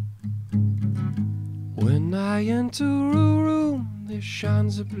 When I enter a room, there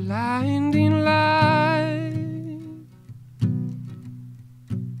shines a blinding light.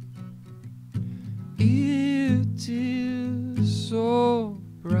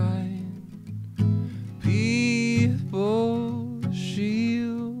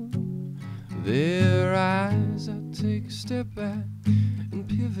 their eyes. I take a step back and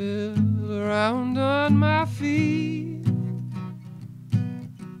pivot around on my feet,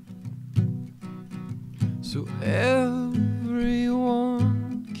 so everyone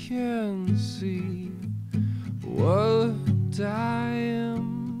can see what I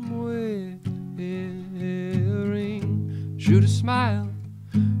am wearing. Shoot a smile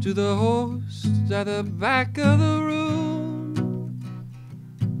to the host at the back of the room,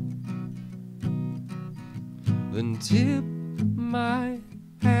 then tip my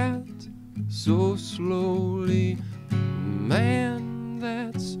hat so slowly. Man,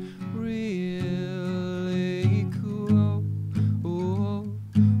 that's really cool. Oh,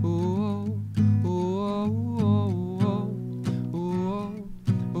 oh, oh, oh, oh,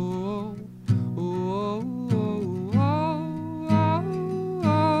 oh, oh,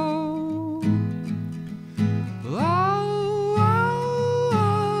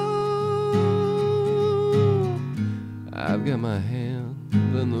 I've got my hand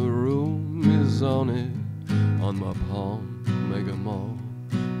and the room is on it, on my palm, make 'em all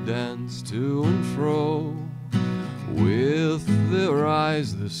dance to and fro. With their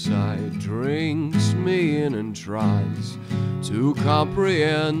eyes the side drinks me in and tries to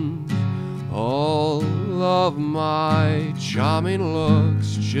comprehend all of my charming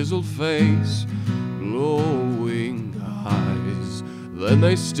looks, chiseled face, glowing eyes. Then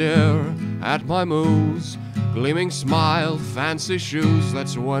they stare at my moves, gleaming smile, fancy shoes.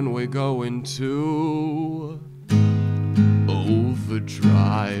 That's when we go into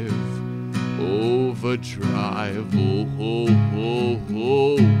overdrive, overdrive, oh, oh, oh,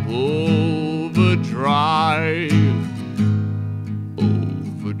 oh, overdrive,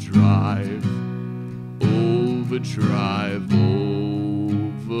 overdrive, overdrive,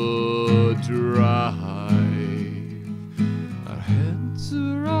 overdrive. Our heads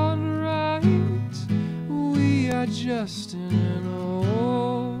are on right, we are just in an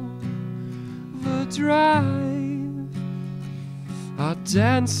overdrive. Our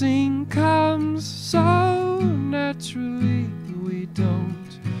dancing comes so naturally, we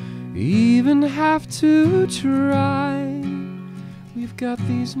don't even have to try. We've got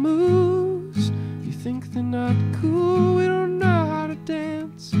these moves, you think they're not cool, we don't know how to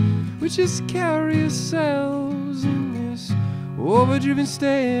dance. We just carry ourselves in this overdriven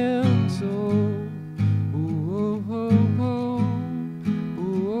stance. Oh, oh, oh, oh,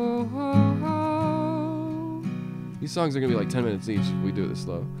 oh, oh, oh. These songs are gonna be like 10 minutes each if we do it this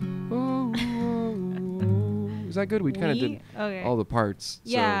slow. Oh, oh, oh. Is that good? We kind of did all the parts.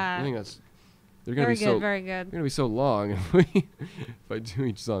 Yeah. So I think that's. They're gonna very be good, so. very good. They're gonna be so long if I do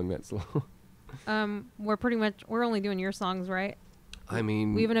each song that slow. We're only doing your songs, right? I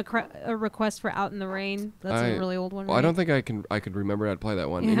mean, we have a request for "Out in the Rain." That's a really old one. Well, right? I don't think I could remember how to play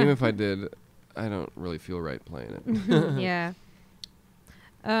that one. And even if I did, I don't really feel right playing it. Yeah.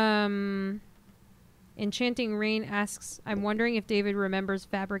 Enchanting Rain asks, I'm wondering if David remembers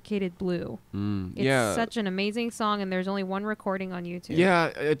Fabricated Blue. It's such an amazing song, and there's only one recording on YouTube. Yeah,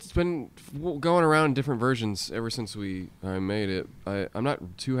 it's been going around in different versions ever since I made it. I'm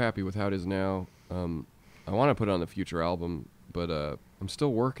not too happy with how it is now. I want to put it on the future album, but I'm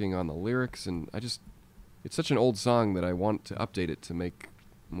still working on the lyrics, and it's such an old song that I want to update it to make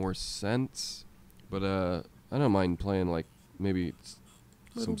more sense. But I don't mind playing like maybe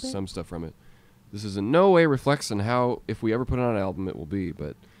some stuff from it. This is in no way reflects on how, if we ever put it on an album, it will be.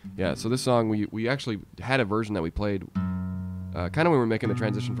 But yeah, so this song, we actually had a version that we played kind of when we were making the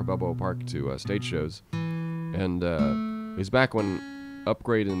transition from Balboa Park to stage shows. And it was back when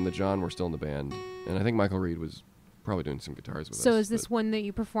Upgrade and the John were still in the band. And I think Michael Reed was probably doing some guitars with us. So is this one that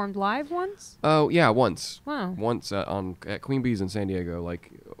you performed live once? Oh, yeah, once. Wow. Once at Queen Bee's in San Diego, like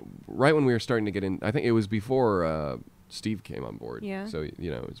right when we were starting to get in. I think it was before Steve came on board. Yeah. So,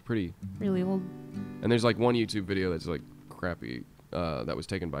 it's pretty... really old. And there's like one YouTube video that's like crappy that was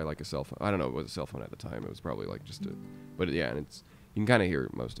taken by like a cell phone. I don't know if it was a cell phone at the time. It was probably like just a... But yeah, and you can kind of hear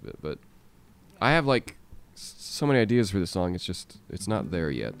most of it. But I have like so many ideas for this song. It's not there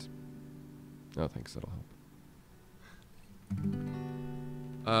yet. Oh, thanks. That'll help.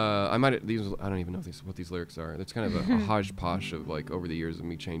 I don't even know what these lyrics are. It's kind of a hodgepodge of like over the years of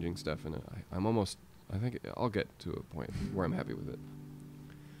me changing stuff, and I think I'll get to a point where I'm happy with it.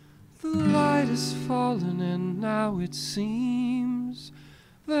 The light has fallen, and now it seems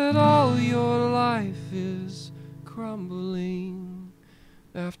that all your life is crumbling.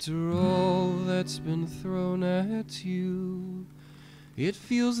 After all that's been thrown at you, it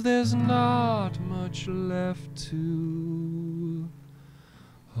feels there's not much left to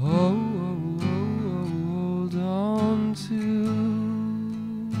hold on to.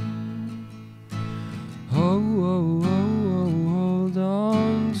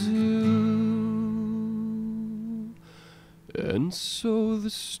 And so the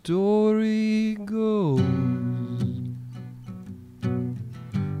story goes.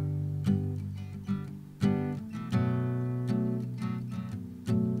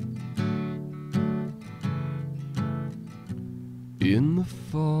 In the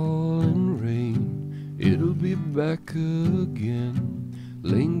falling rain, it'll be back again,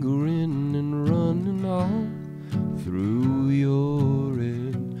 lingering and running all through your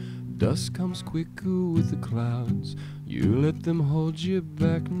head. Dust comes quicker with the clouds. You let them hold you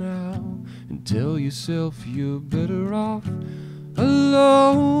back now, and tell yourself you're better off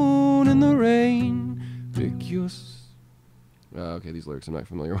alone in the rain. Pick your okay, these lyrics I'm not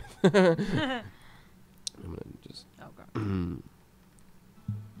familiar with. I'm gonna just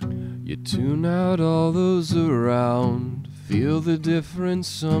You tune out all those around, feel the difference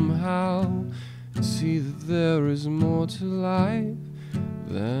somehow, and see that there is more to life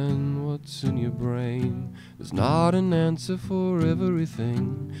than what's in your brain. There's not an answer for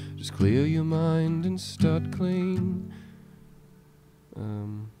everything, just clear your mind and start clean.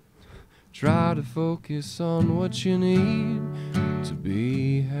 Try to focus on what you need to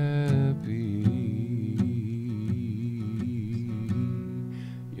be happy.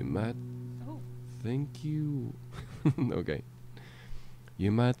 You might think you okay.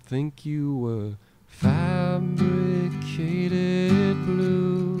 You might think you were fabricated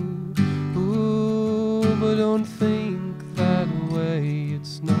blue, ooh, but don't think that way,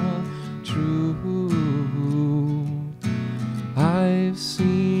 it's not true. I've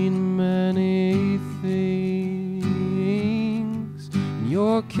seen many things, and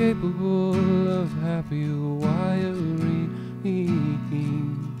you're capable of happier wirings.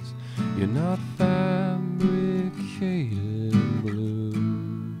 You're not fabricated blue.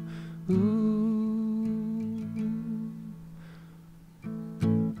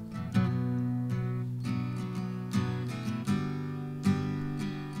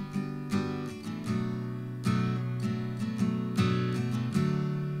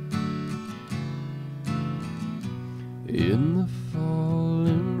 In the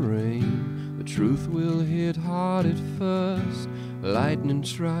falling rain, the truth will hit hard at first. Lightning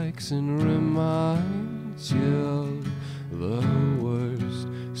strikes and reminds you of the worst.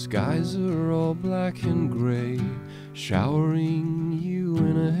 Skies are all black and gray, showering you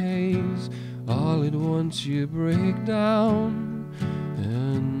in a haze. All at once you break down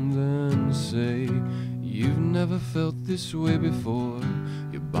and then say, you've never felt this way before.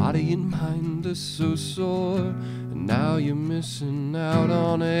 Your body and mind are so sore, and now you're missing out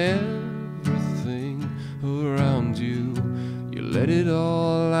on everything around you. You let it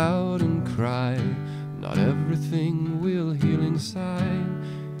all out and cry. Not everything will heal inside.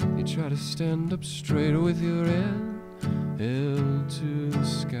 You try to stand up straight with your head held to the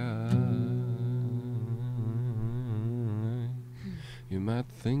sky. You might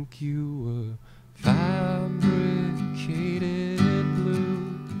think you were fabricated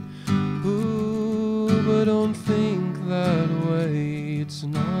blue, ooh, but don't think that way, it's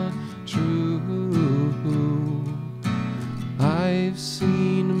not true. I've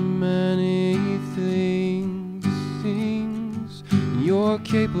seen many things, and you're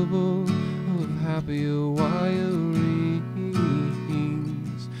capable of happier wirings.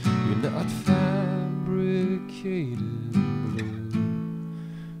 You're not fabricated blue,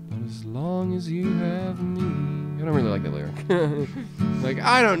 but as long as you have me. I don't really like that lyric. Like,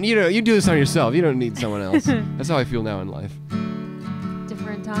 I don't, you do this on yourself. You don't need someone else. That's how I feel now in life.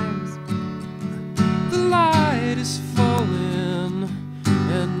 Different times. The light is falling,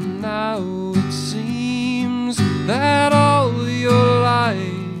 and now it seems that all your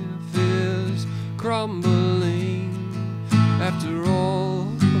life is crumbling. After all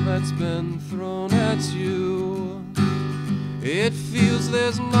that's been thrown at you, it feels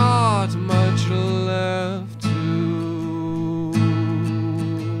there's not much left to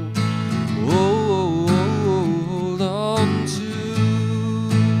hold on to.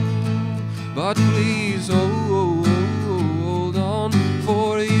 But please hold on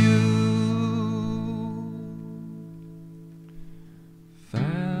for you.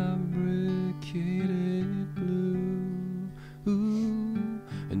 Fabricated blue, ooh.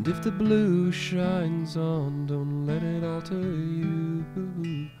 And if the blue shines on, don't let it alter you.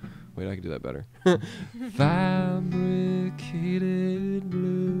 Wait, I can do that better. Fabricated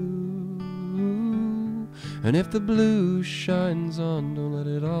blue, and if the blue shines on, don't let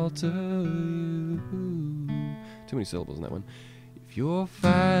it alter you. Too many syllables in that one. If you're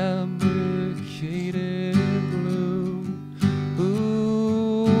fabricated blue,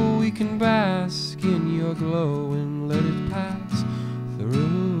 ooh, we can bask in your glow and let it pass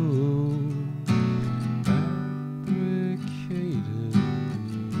through. Fabricated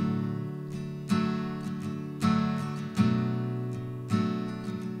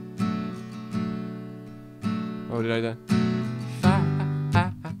Oh, did I do?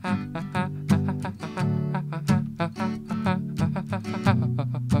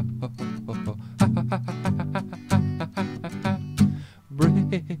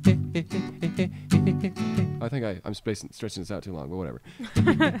 I think I'm stretching this out too long, but whatever.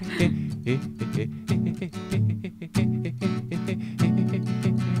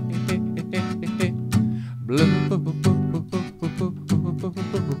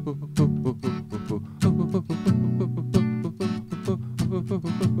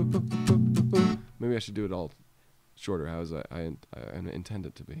 Maybe I should do it all shorter, how as I intend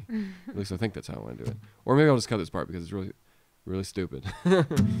it to be. At least I think that's how I want to do it. Or maybe I'll just cut this part because it's really, really stupid.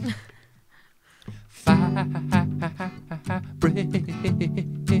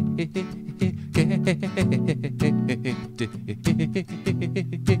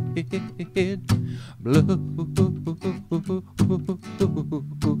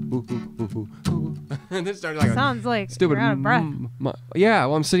 And then started like sounds like stupid. You're out of breath. Yeah,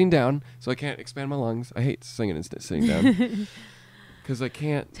 well, I'm sitting down, so I can't expand my lungs. I hate singing and sitting down because I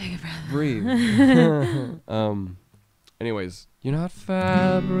can't breathe. Anyways, you're not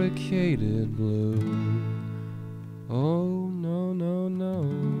fabricated blue. Oh, no, no,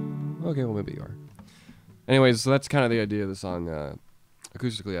 no. Okay, well, maybe you are. Anyways, so that's kind of the idea of the song.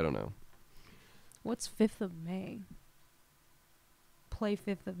 Acoustically, I don't know. What's 5th of May? Play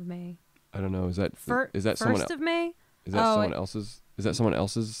 5th of May. I don't know. Is that someone else? 1st of May? Is that someone else's? Is that someone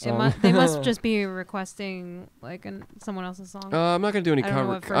else's song? They must just be requesting like someone else's song. I'm not gonna do any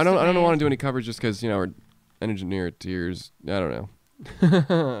cover. I don't want to do any covers just because we're Engineer-eteers. I don't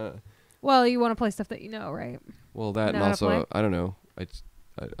know. Well, you want to play stuff that you know, right? Well, that and also I don't know.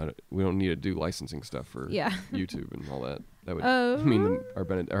 We don't need to do licensing stuff for YouTube and all that. That would mean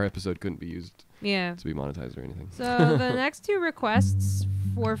our episode couldn't be used to be monetized or anything. So the next two requests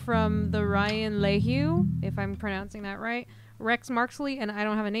were from the Ryan Lehue, if I'm pronouncing that right, Rex Marksley, and I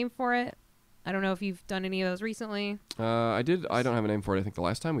don't have a name for it. I don't know if you've done any of those recently. I did. I don't have a name for it. I think the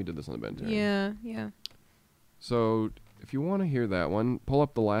last time we did this on the Bennettarium. Yeah. So if you want to hear that one, pull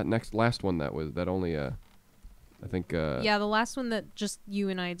up the last one that only I think the last one that just you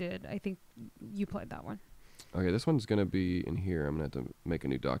and I did. I think you played that one. Okay, this one's gonna be in here. I'm gonna have to make a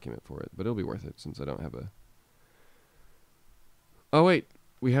new document for it, but it'll be worth it since I don't have a. Oh wait,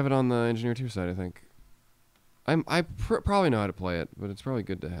 we have it on the Engineer-eteers side, I think. I probably know how to play it, but it's probably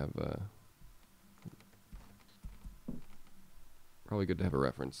good to have a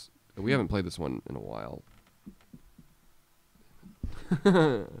reference. We haven't played this one in a while.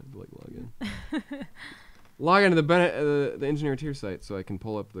 Log into the Engineer-eteers site so I can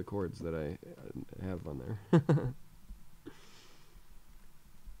pull up the chords that I have on there.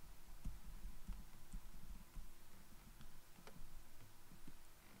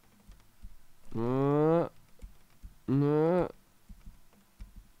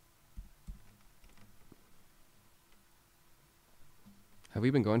 Have we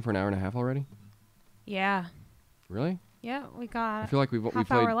been going for an hour and a half already? Yeah. Really? Yeah, we got. I feel like we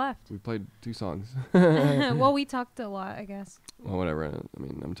hour left. We played 2 songs. Well, we talked a lot, I guess. Well, whatever. I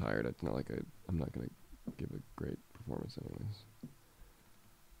mean, I'm tired. It's not like I'm not gonna give a great performance, anyways.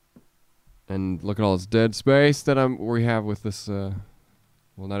 And look at all this dead space that we have with this.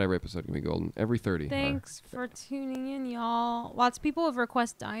 Well, not every episode can be golden. Every 30. Thanks for tuning in, y'all. Lots of people have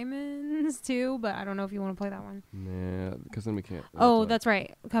requested Diamonds too, but I don't know if you want to play that one. Nah, because then we can't. Oh, that's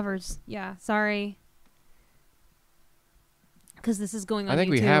right. Covers. Yeah, sorry. Because this is going on YouTube. I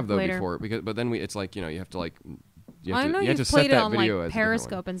think we have though later. before, but then it's like you have to like. I know you've played it on like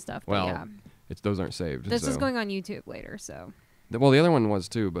Periscope and stuff. But well, those aren't saved. This is going on YouTube later, so. Well, the other one was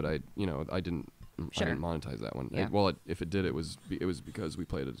too, but I didn't monetize that one. Yeah. If it did, it was because we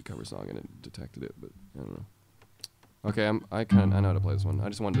played it as a cover song and it detected it, but I don't know. Okay, I know how to play this one. I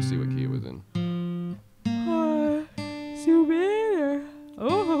just wanted to see what key it was in.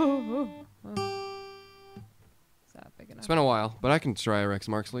 Is that big enough? It's been a while, but I can try Rex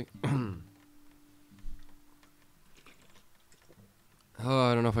Marksley. Oh,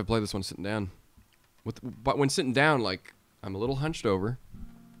 I don't know if I play this one sitting down. But when sitting down, like I'm a little hunched over,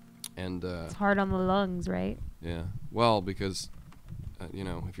 and it's hard on the lungs, right? Yeah. Well, because I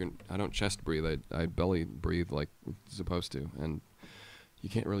don't chest breathe. I belly breathe like it's supposed to, and you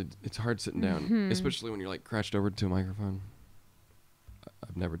can't really. It's hard sitting down, especially when you're like crouched over to a microphone.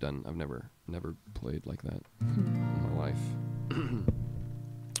 I've never played like that in my life.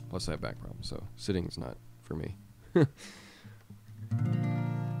 Plus, I have back problems, so sitting's not for me.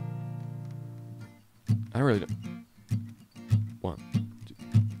 I really don't. 1, 2.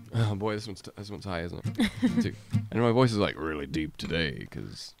 Oh boy, this one's high, isn't it? 2. And my voice is like really deep today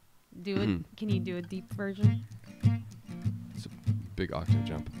because Can you do a deep version? It's a big octave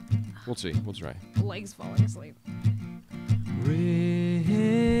jump. We'll see. We'll try. Legs falling asleep.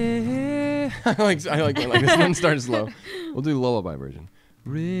 I like this one started slow. We'll do the lullaby version.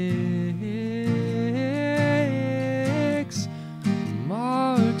 Rex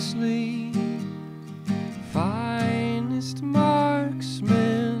Marksley, finest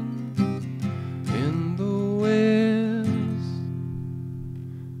marksman in the West.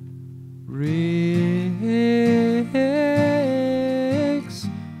 Rex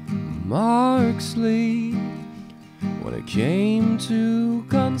Marksley, when it came to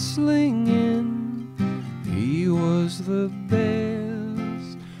gunslinging, he was the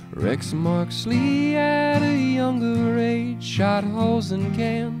best. Rex Marksley at a younger age shot holes in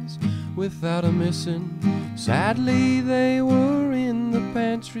cans without a missing. Sadly, they were in the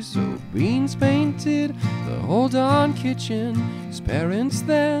pantry, so beans painted the whole darn kitchen. His parents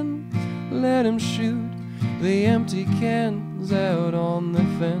then let him shoot the empty cans out on the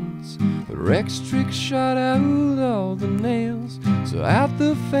fence. But Rex trick shot out all the nails, so out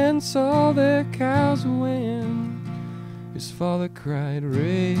the fence all their cows went. His father cried,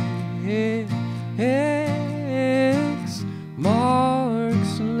 Rex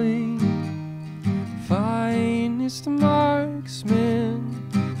Marksley, finest marksman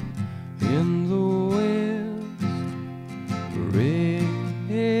in the West. Rex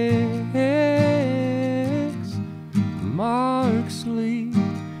Marksley,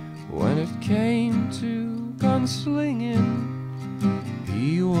 when it came to gunslinging,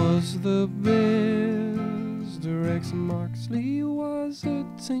 he was the best. Rex Marksley was a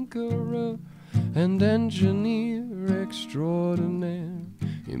tinkerer and engineer extraordinaire.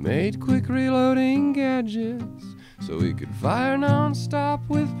 He made quick reloading gadgets so he could fire non-stop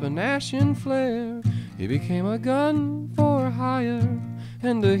with panache and flair. He became a gun for hire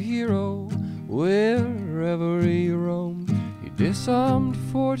and a hero wherever he roamed. He disarmed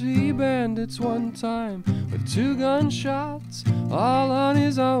 40 bandits one time with 2 gunshots all on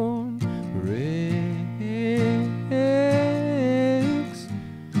his own. Rex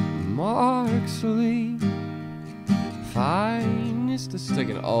Marksley, finest. This is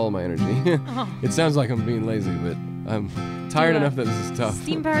taking all my energy. It sounds like I'm being lazy, but I'm tired enough that this is tough.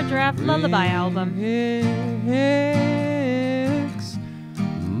 Steam Powered Giraffe Lullaby album. Rex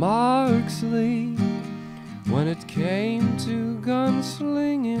Marksley, when it came to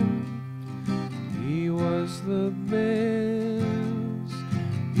gunslinging, he was the best.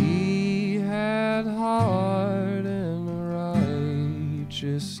 He had heart and a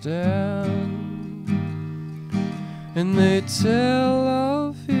righteous stand, and they tell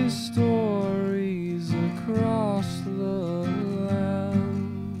of his stories across the land.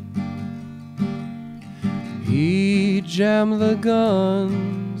 He jammed the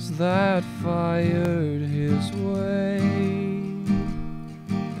guns that fired his way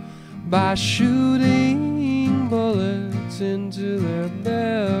by shooting bullets into their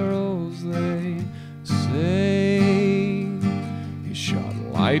barrels, they say. He shot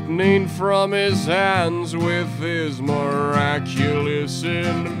lightning from his hands with his miraculous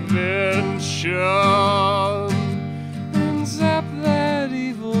invention, and zapped that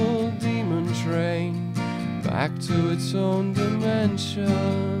evil demon train back to its own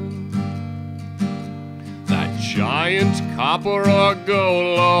dimension. That giant copper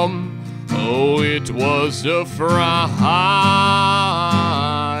golem, oh, it was a fright.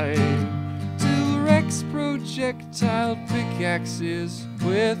 Till Rex projectile pickaxes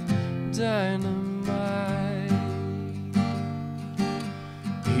with dynamite.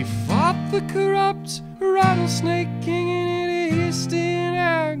 He fought the corrupt rattlesnake king and it hissed in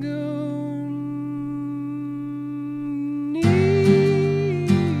agony.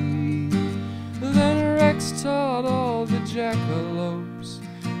 Then Rex taught all the jackalopes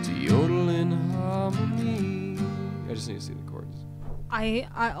to yodel in harmony. I just need to see the chords. I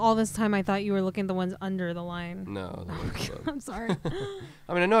all this time I thought you were looking at the ones under the line. No. I'm sorry.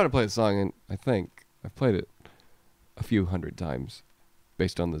 I mean, I know how to play the song, and I think I've played it a few hundred times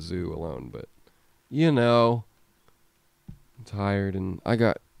based on the zoo alone, but, you know, I'm tired, and I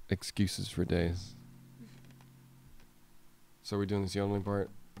got excuses for days. So we're doing this yodeling part.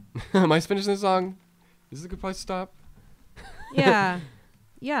 Am I finishing the song? Is this a good place to stop? Yeah.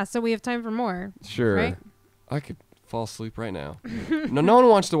 Yeah, so we have time for more. Sure. Right? I could fall asleep right now. No one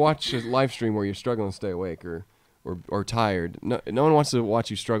wants to watch a live stream where you're struggling to stay awake or tired. No one wants to watch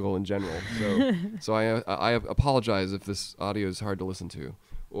you struggle in general. So I apologize if this audio is hard to listen to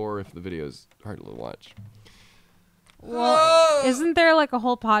or if the video is hard to watch. Well, isn't there like a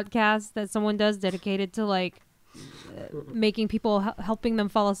whole podcast that someone does dedicated to like making people helping them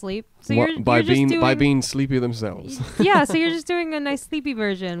fall asleep. So by being sleepy themselves. Yeah, so you're just doing a nice sleepy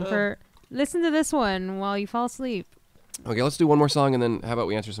version for listen to this one while you fall asleep. Okay, let's do one more song and then how about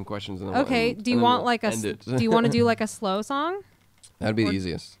we answer some questions and then okay, do you want like a do you want to do like a slow song? That'd be the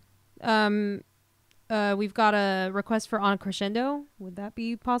easiest. We've got a request for On a Crescendo. Would that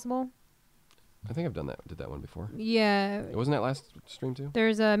be possible? I think I've did that one before. Yeah. Wasn't that last stream too?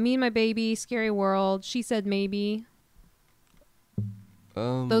 There's Me and My Baby, Scary World, She Said Maybe.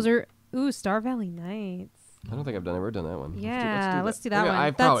 Those are Star Valley Nights. I don't think I've ever done that one. Yeah, let's do that one.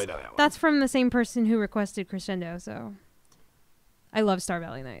 I've probably done that one. That's from the same person who requested Crescendo, so I love Star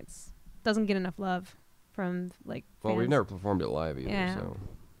Valley Nights. Doesn't get enough love from like Well, fans. we've never performed it live either, so.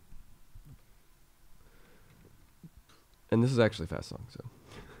 And this is actually a fast song, so.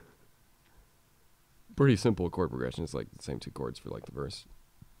 Pretty simple chord progression. It's like the same 2 chords for like the verse.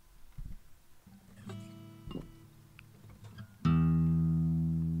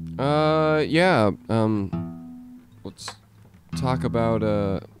 Let's talk about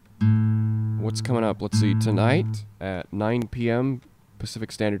what's coming up. Let's see, tonight at 9 p.m.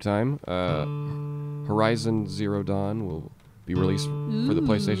 Pacific Standard Time, Horizon Zero Dawn will be released for the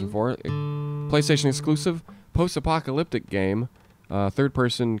PlayStation 4. PlayStation exclusive, post-apocalyptic game,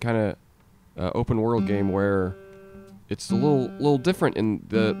 third-person kind of open-world game where it's a little different. In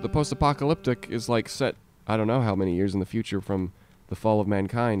the post-apocalyptic is like set, I don't know how many years in the future from the fall of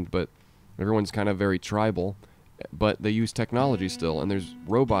mankind, but everyone's kind of very tribal, but they use technology still, and there's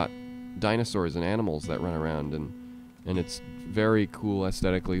robot dinosaurs and animals that run around, and it's very cool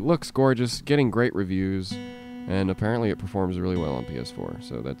aesthetically. Looks gorgeous, getting great reviews, and apparently it performs really well on PS4,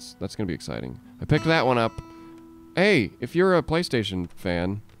 so that's going to be exciting. I picked that one up. Hey, if you're a PlayStation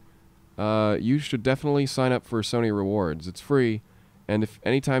fan, you should definitely sign up for Sony Rewards. It's free, and if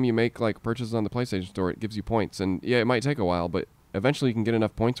anytime you make like purchases on the PlayStation Store, it gives you points, and yeah, it might take a while, but eventually you can get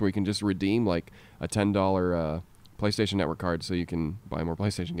enough points where you can just redeem like a $10 PlayStation Network card so you can buy more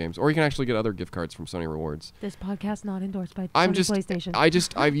PlayStation games, or you can actually get other gift cards from Sony Rewards. This podcast not endorsed by PlayStation.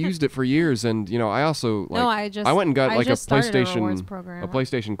 I've used it for years, and you know, I also like I went and got like a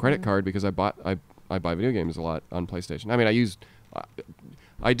PlayStation credit card because I buy video games a lot on PlayStation. I mean,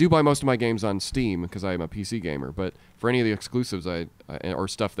 I do buy most of my games on Steam because I'm a PC gamer, but for any of the exclusives or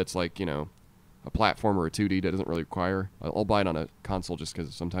stuff that's like, you know, a platform or a 2D that doesn't really require, I'll buy it on a console just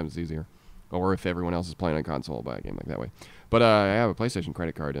because sometimes it's easier. Or if everyone else is playing on console, I'll buy a game like that way. But I have a PlayStation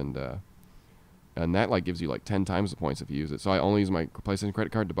credit card, and that like gives you like 10 times the points if you use it. So I only use my PlayStation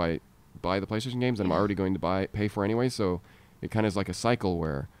credit card to buy the PlayStation games that I'm already going to pay for anyway. So it kind of is like a cycle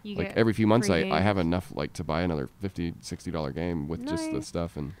where like every few months I have enough like to buy another $50, $60 game with just the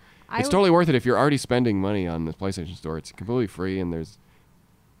stuff, and it's totally worth it if you're already spending money on the PlayStation Store. It's completely free, and there's,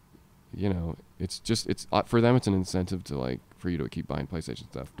 you know, it's for them it's an incentive to like for you to keep buying PlayStation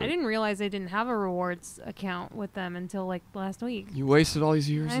stuff. I didn't realize they didn't have a rewards account with them until like last week. You wasted all these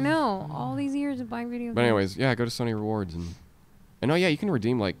years. I know, all these years of buying video games. But anyways, yeah, go to Sony Rewards and oh yeah, you can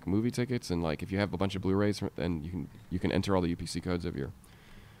redeem like movie tickets, and like if you have a bunch of Blu-rays, and you can enter all the UPC codes of your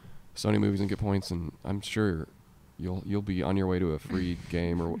Sony movies and get points, and I'm sure you'll be on your way to a free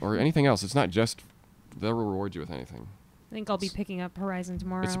game or anything else. It's not just they'll reward you with anything. I think I'll be picking up Horizon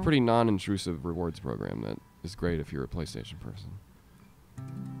tomorrow. It's a pretty non-intrusive rewards program that is great if you're a PlayStation person.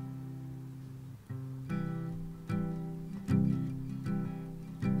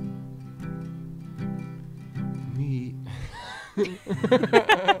 Me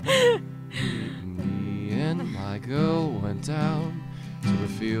and my girl went down to the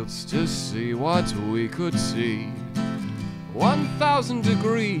fields to see what we could see. 1,000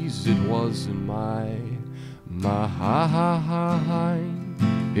 degrees it was in my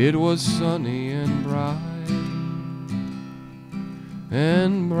it was sunny and bright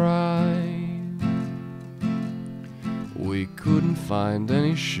and bright. We couldn't find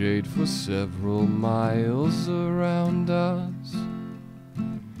any shade for several miles around us.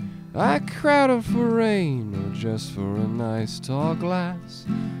 I crowded for rain or just for a nice tall glass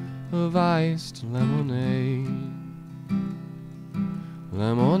of iced lemonade.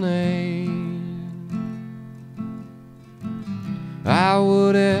 I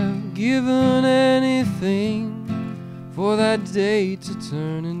would have given anything for that day to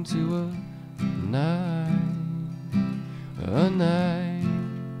turn into a night.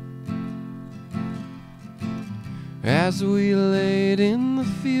 As we laid in the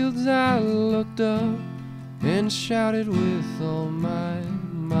fields, I looked up and shouted with all my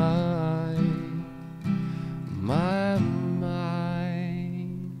might.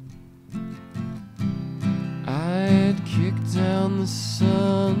 I'd kicked down the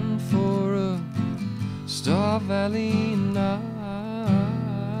sun for a Star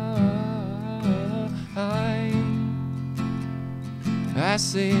I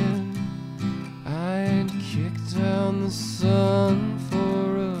said I'd kick down the sun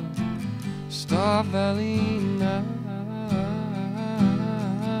for a Star Valley night.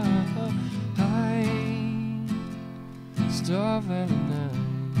 Star Valley night.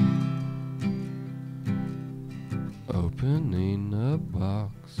 Opening a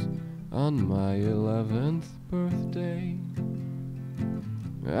box on my 11th birthday,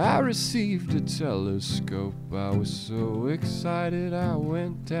 I received a telescope. I was so excited I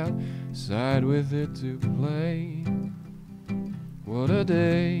went outside with it to play. What a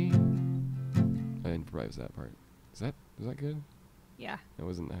day. I improvised that part. Is that good? Yeah. That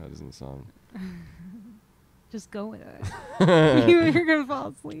wasn't how it is in the song. Just go with it. You're gonna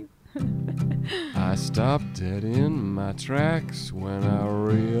fall asleep. I stopped dead in my tracks when I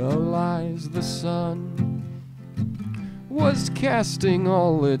realized the sun was casting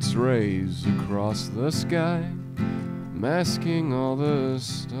all its rays across the sky, masking all the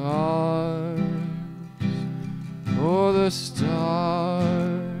stars. Oh, the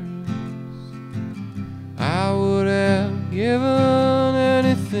stars. I would have given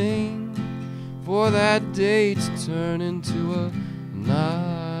anything for that day to turn into a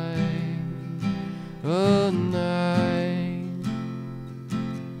night, a night.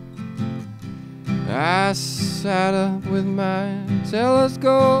 I sat up with my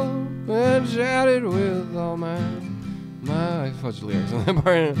telescope and chatted with all my I fudged the lyrics on that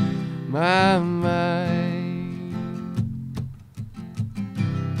part. My mind.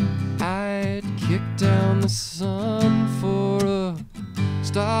 I'd kick down the sun for a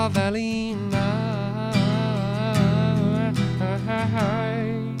Star Valley night.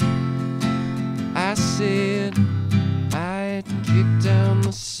 I said I'd kick down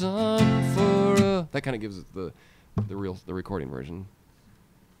the sun for a. That kind of gives it the recording version,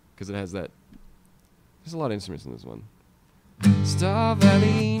 because it has that. There's a lot of instruments in this one. Star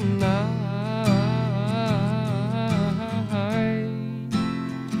Valley night.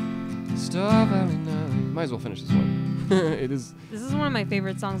 Star Valley night. Might as well finish this one. It is. This is one of my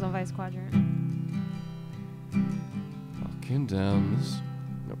favorite songs on Vice Quadrant. Walking down this.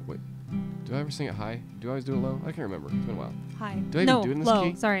 No, wait. Do I ever sing it high? Do I always do it low? I can't remember. It's been a while. High. Do I even do it in this low.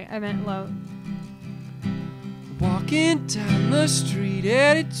 key? Sorry, I meant low. Walking down the street,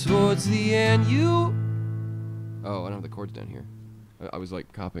 headed towards the end. You. Oh, I don't have the chords down here. I was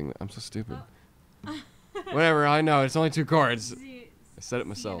like copying that. I'm so stupid. Oh. Whatever, I know. It's only 2 chords. I said it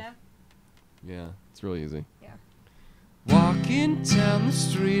myself. Yeah, it's really easy. Yeah. Walking down the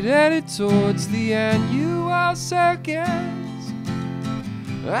street, headed towards the annual circus.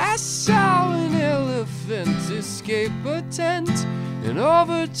 I saw an elephant escape a tent and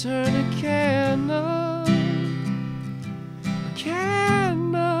overturn a cannon. A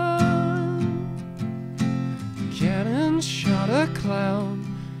cannon. The cannon shot a clown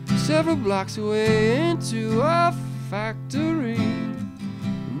several blocks away into a factory.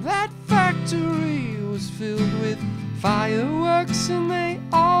 That factory was filled with fireworks and they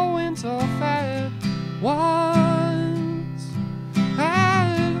all went off at once.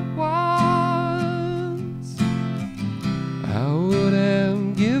 At once. I would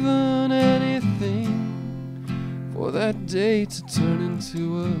have given anything for that day to turn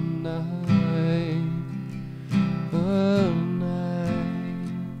into a night. A night.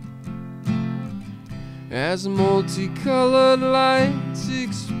 As multicolored lights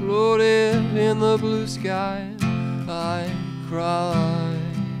exploded in the blue sky, I cried.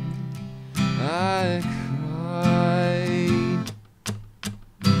 I cried.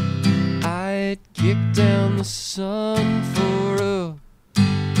 I'd kick down the sun for a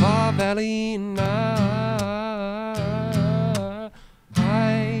Far Valley night.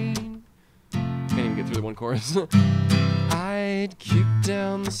 Can't even get through the one chorus. I'd kick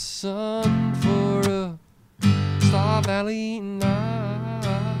down the sun for a Star Valley night.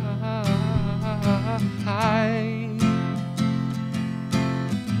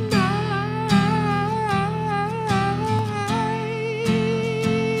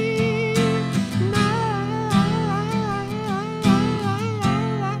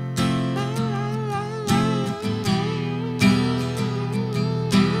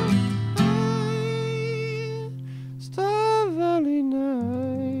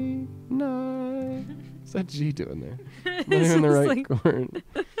 What's that G doing there? Not even the right chord.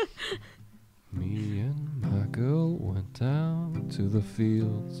 Me and my girl went down to the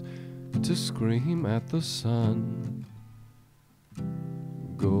fields to scream at the sun.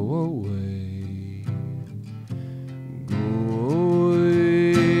 Go away, go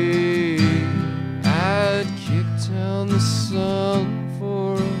away. I'd kick down the sun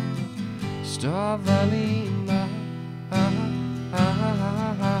for a Star Valley night.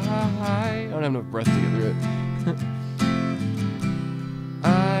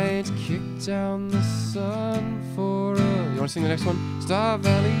 sing the next one? Star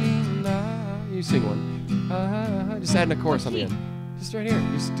Valley, you sing one. Just adding a chorus on the end. Just right here.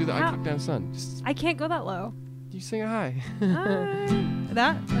 Just do the I kick down the sun. Just I can't go that low. you sing it high.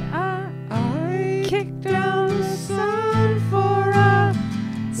 I kick down the sun for a...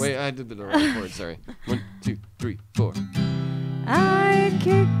 Wait, I did the wrong chord. Sorry. 1, 2, 3, 4. I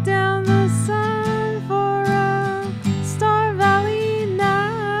kick down the sun for a Star Valley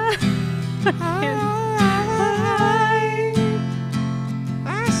night.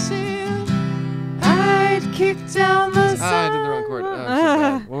 I said I'd kick down the sun. I did the wrong chord.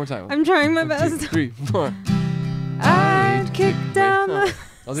 One more time. I'm trying my 1, best. 2, 3, 4. I'd kick down the...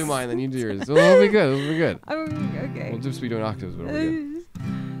 I'll do mine, then you do yours. It'll be good. It'll be good. Okay. We'll just be doing octaves, but it'll be good.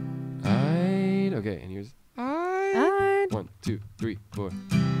 Okay, and here's I'd 1, 2, 3, 4.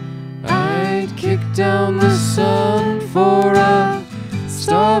 I'd kick down the sun for a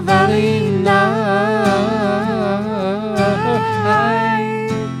Star Valley night.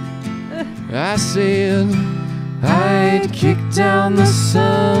 I said I'd kick down the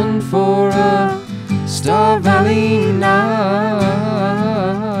sun for a Star Valley night.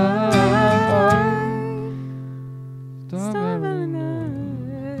 Star Valley night.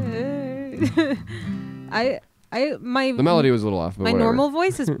 The melody was a little off, but my whatever. normal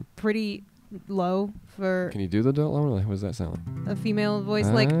voice is pretty low for Can you do the low one? What does that sound like? a female voice.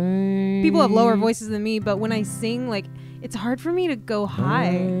 Like, people have lower voices than me, but when I sing, like, it's hard for me to go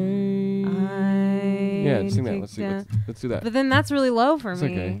high. Yeah, sing that. Let's do that. But then that's really low for It's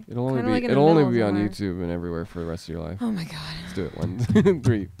me. okay. It'll only Kinda be like in the it'll only middle be on somewhere. YouTube and everywhere for the rest of your life. Oh my god. Let's do it. 1, 2,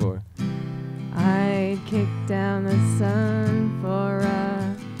 3, 4. I'd kick down the sun for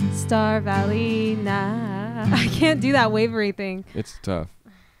a Star Valley night. I can't do that wavery thing. It's tough.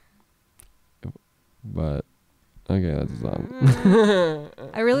 But okay, that's a song.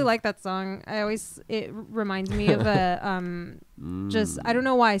 I really like that song. It reminds me of a just I don't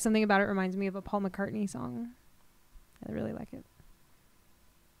know why, something about it reminds me of a Paul McCartney song. I really like it.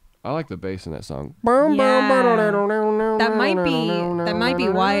 I like the bass in that song. Yeah. That might be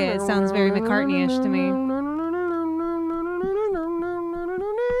why it sounds very McCartney-ish to me.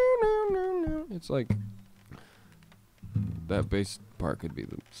 It's like that bass part could be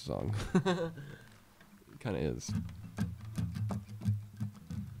the song. Kind of is.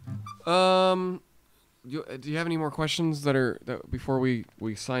 Do you have any more questions that before we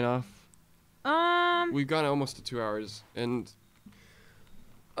sign off? We've gone almost to 2 hours, and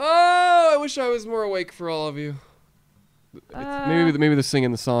I wish I was more awake for all of you. Maybe the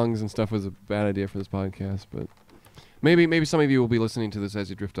singing the songs and stuff was a bad idea for this podcast, but maybe some of you will be listening to this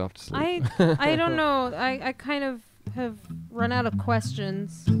as you drift off to sleep. I don't know. I kind of have run out of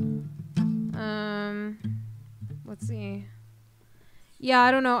questions. Let's see. Yeah,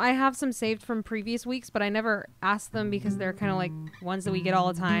 I don't know. I have some saved from previous weeks, but I never asked them because they're kind of like ones that we get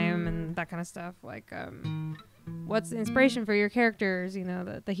all the time and that kind of stuff. Like, what's the inspiration for your characters? You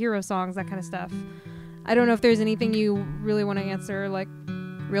know, the hero songs, that kind of stuff. I don't know if there's anything you really want to answer, like,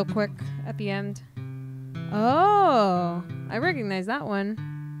 real quick at the end. Oh, I recognize that one.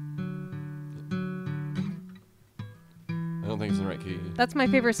 I don't think it's in the right key. That's my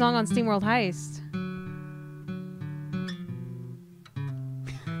favorite song on SteamWorld Heist.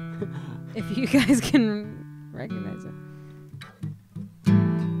 If you guys can recognize it.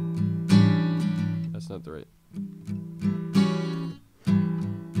 That's not the right.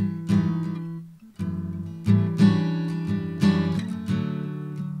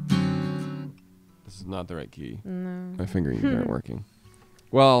 This is not the right key. No. My fingerings aren't working.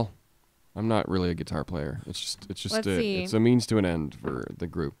 Well, I'm not really a guitar player. It's a means to an end for the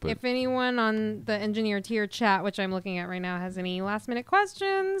group. But if anyone on the Engineer-eteers chat, which I'm looking at right now, has any last minute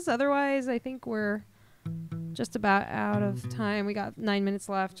questions, otherwise I think we're just about out of time. We got 9 minutes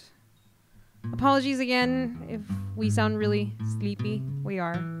left. Apologies again if we sound really sleepy. We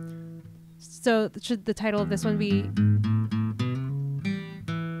are. So should the title of this one be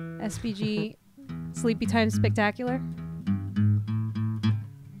SPG Sleepytime Spectacular?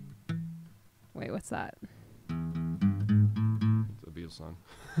 Wait, what's that? It's a Beatles song.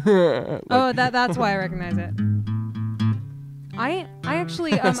 That's why I recognize it. I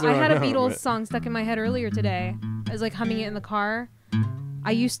actually I had a Beatles song stuck in my head earlier today. I was like humming it in the car.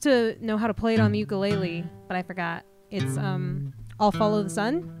 I used to know how to play it on the ukulele, but I forgot. It's I'll Follow the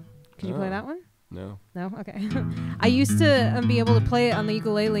Sun. Can you play that one? No. No? Okay. I used to be able to play it on the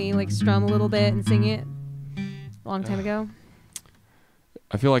ukulele, like strum a little bit and sing it a long time ago.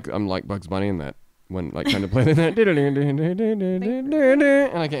 I feel like I'm like Bugs Bunny in that when like trying to play that and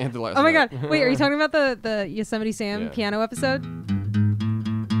I can't hit the last. Oh my note. god! Wait, are you talking about the Yosemite Sam piano episode?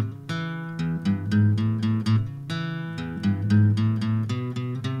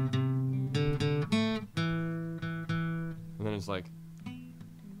 sounds like.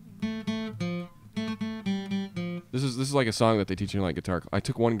 This is like a song that they teach in like guitar. I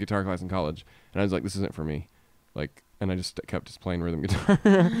took one guitar class in college, and I was like, this isn't for me, like, and I just kept just playing rhythm guitar,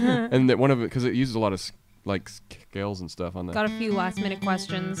 and that one of it because it uses a lot of like scales and stuff on that. Got a few last minute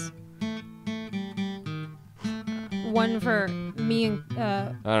questions. One for me and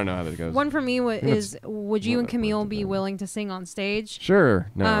I don't know how that goes. one for me is would you and Camille be willing to sing on stage?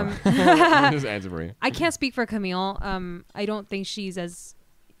 Sure. No. Just answer for you. I can't speak for Camille. I don't think she's as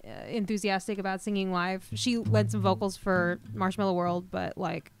enthusiastic about singing live. She led some vocals for Marshmallow World, but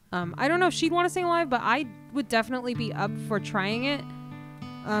like I don't know if she'd want to sing live, but I would definitely be up for trying it.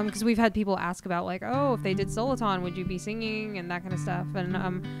 Because we've had people ask about like, oh, if they did Soloton, would you be singing and that kind of stuff? And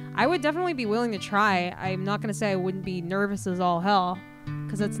I would definitely be willing to try. I'm not gonna say I wouldn't be nervous as all hell,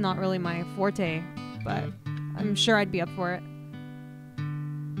 because that's not really my forte. But I'm sure I'd be up for it.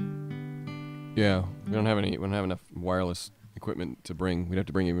 Yeah, we don't have enough wireless equipment to bring. We'd have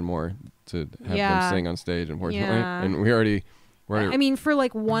to bring even more to have them sing on stage, unfortunately. Yeah. And we're already. I mean, for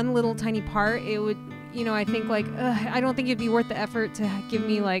like one little tiny part, it would, you know, I think like, I don't think it'd be worth the effort to give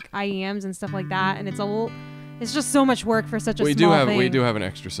me like IEMs and stuff like that. And it's just so much work for such a small thing. We do have an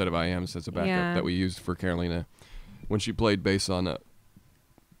extra set of IEMs as a backup that we used for Carolina when she played bass on I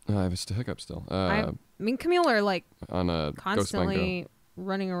have a hiccup still. I mean, Camille are like on constantly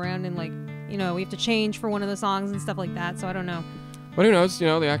running around and like, you know, we have to change for one of the songs and stuff like that. So I don't know. But who knows? You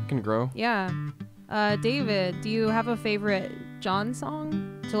know, the act can grow. Yeah. David, do you have a favorite John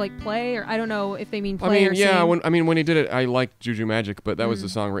song to like play, or I don't know if they mean play or yeah, sing? when he did it, I liked Juju Magic, but that was the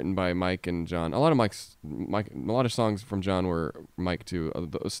song written by Mike and John. A lot of songs from John were Mike too.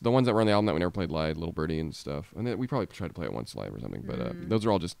 The ones that were on the album that we never played live, Little Birdie and stuff, and we probably tried to play it once live or something. But those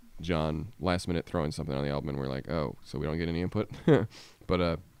are all just John last minute throwing something on the album, and we're like, oh, so we don't get any input.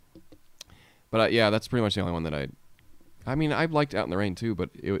 but yeah, that's pretty much the only one that I mean, I liked Out in the Rain too,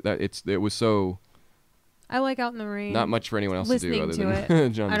 but it was so. I like Out in the Rain. Not much for anyone else to do other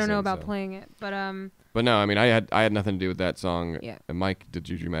than John. I don't know about playing it, but But no, I mean, I had nothing to do with that song. Yeah. And Mike did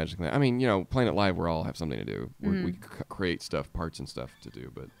Juju Magic. I mean, you know, playing it live, we all have something to do. We create stuff, parts and stuff to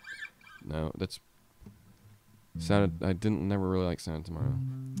do. But no, that's sounded. I never really like Sound Tomorrow.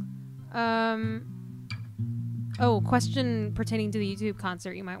 Oh, question pertaining to the YouTube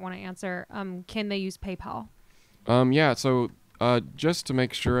concert you might want to answer. Can they use PayPal? Yeah. So. Just to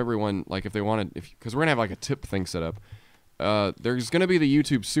make sure everyone, like, if they wanted, because we're gonna have like a tip thing set up. There's gonna be the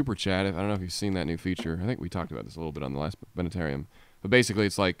YouTube super chat. I don't know if you've seen that new feature. I think we talked about this a little bit on the last Bennettarium. But basically,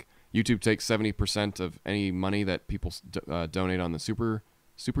 it's like YouTube takes 70% of any money that people donate on the super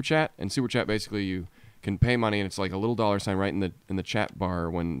chat, and super chat basically you can pay money, and it's like a little $sign right in the chat bar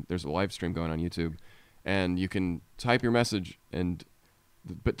when there's a live stream going on YouTube, and you can type your message,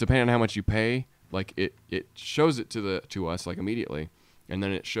 but depending on how much you pay. Like it shows it to us like immediately, and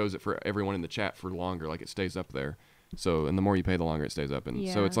then it shows it for everyone in the chat for longer. Like it stays up there. So and the more you pay, the longer it stays up. And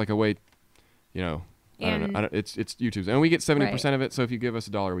so it's like a way, you know. I don't know. It's YouTube's, and we get 70% of it. So if you give us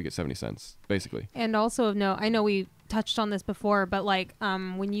 $1, we get 70 cents basically. And also of note, I know we touched on this before, but like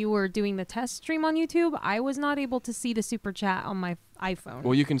when you were doing the test stream on YouTube, I was not able to see the super chat on my iPhone.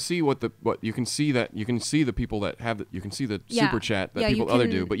 Well, you can see you can see the people that have you can see the super chat that people other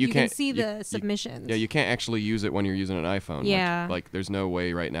do, but you can't see the submissions. You can't actually use it when you're using an iPhone. Yeah. Like there's no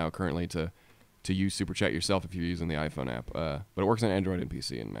way right now currently to use super chat yourself if you're using the iPhone app. But it works on Android and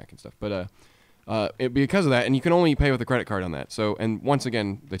PC and Mac and stuff. But because of that, and you can only pay with a credit card on that. So, and once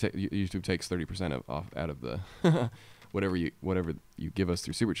again, YouTube takes 30% off out of the whatever you give us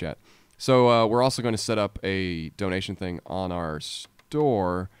through Super Chat. So we're also going to set up a donation thing on our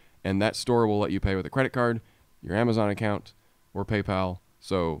store, and that store will let you pay with a credit card, your Amazon account, or PayPal.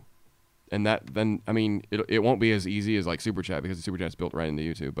 So, and then I mean, it won't be as easy as like Super Chat because the Super Chat's built right into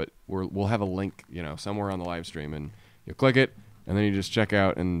YouTube, but we'll have a link, you know, somewhere on the live stream, and you'll click it. And then you just check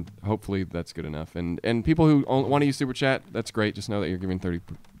out, and hopefully that's good enough. And people who want to use Super Chat, that's great. Just know that you're giving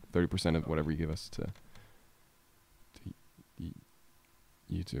 30% of whatever you give us to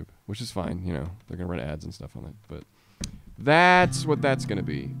YouTube, which is fine. You know, they're going to run ads and stuff on it. But that's what that's going to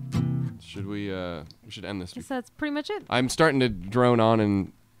be. Should we should end this. Yes, that's pretty much it. I'm starting to drone on,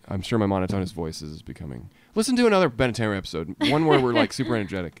 and I'm sure my monotonous voice is becoming... Listen to another Bennettarium episode, one where we're like super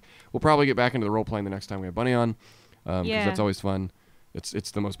energetic. We'll probably get back into the role-playing the next time we have Bunny on. Because that's always fun.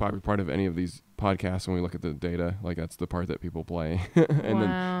 It's the most popular part of any of these podcasts when we look at the data. Like that's the part that people play, and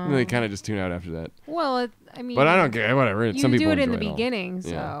then they kind of just tune out after that. Well, I mean, but I don't care. Whatever. Some people do it in the enjoy beginning,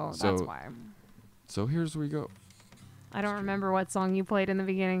 so that's why. So here's where we go. I don't remember what song you played in the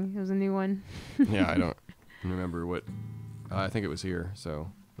beginning. It was a new one. Yeah, I don't remember what. I think it was here.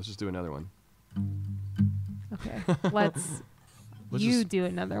 So let's just do another one. Okay, let's you do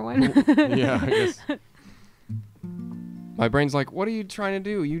another one. Yeah, I guess. My brain's like, what are you trying to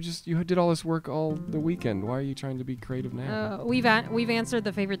do? You did all this work all the weekend. Why are you trying to be creative now? We've answered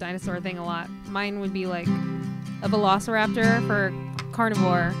the favorite dinosaur thing a lot. Mine would be like a velociraptor for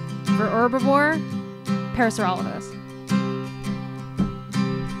carnivore. For herbivore, Parasaurolophus.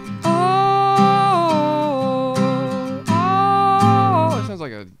 It sounds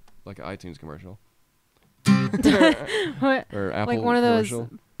like an iTunes commercial. What? Or Apple like one of those commercial.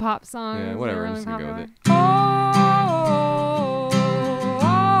 pop songs. Yeah, whatever. I'm Really just gonna go with it.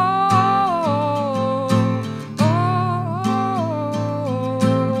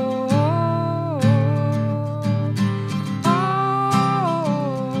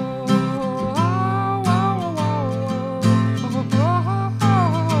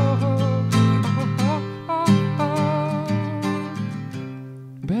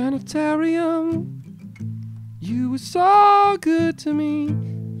 Bennettarium, you were so good to me,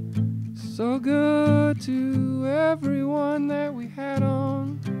 so good to everyone that we had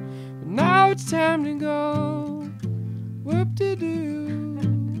on. But now it's time to go.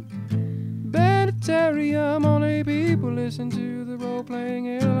 Whoop-de-doo. Bennettarium, only people listen to the role-playing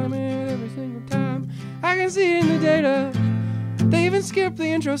element every single time. I can see it in the data. They even skip the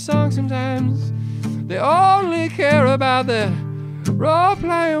intro song sometimes. They only care about the role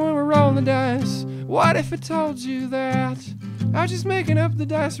playing when we're rolling the dice. What if I told you that I was just making up the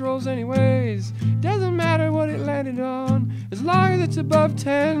dice rolls anyways? Doesn't matter what it landed on, as long as it's above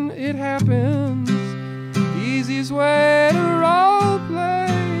 10, it happens. The easiest way to role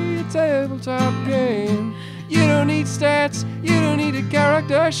play a tabletop game. You don't need stats, you don't need a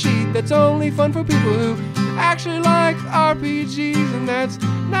character sheet. That's only fun for people who actually like RPGs, and that's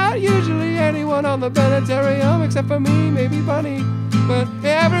not usually anyone on the Bennettarium except for me, maybe Bunny, but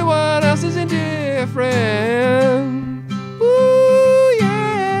everyone else is indifferent. Ooh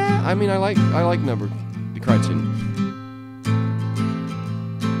yeah. I mean, I like number the Crichton.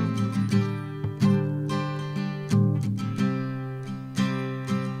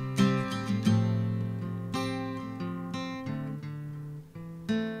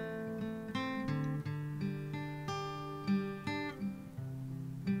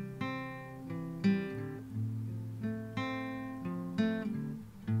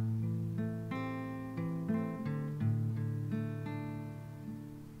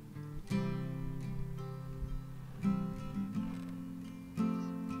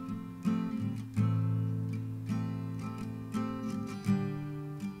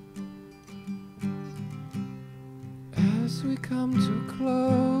 As we come to a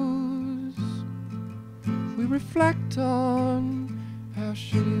close, we reflect on how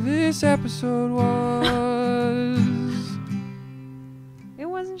shitty this episode was. It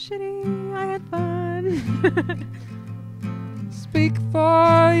wasn't shitty. I had fun. Speak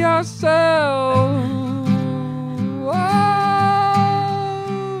for yourself.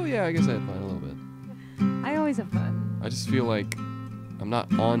 Oh, yeah, I guess I had fun a little bit. I always have fun. I just feel like I'm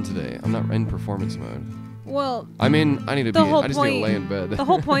not on today. I'm not in performance mode. Well, I mean, I need to be. I just need to lay in bed. The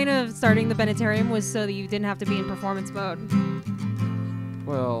whole point of starting the Bennettarium was so that you didn't have to be in performance mode.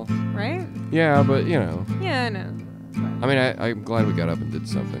 Well. Right? Yeah, but you know. Yeah, I know. I mean, I'm glad we got up and did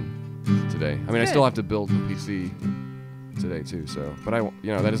something today. I mean, I still have to build the PC today too. So, but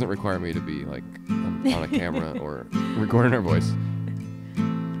that doesn't require me to be like on a camera or recording our voice.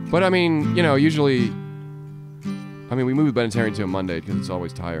 But I mean, usually. I mean, we move Bennettarium to a Monday because it's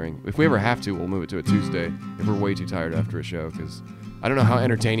always tiring. If we ever have to, we'll move it to a Tuesday if we're way too tired after a show, because I don't know how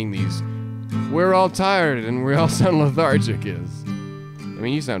entertaining these "we're all tired and we all sound lethargic" is. I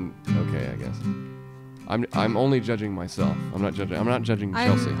mean, you sound okay, I guess. I'm only judging myself. I'm not judging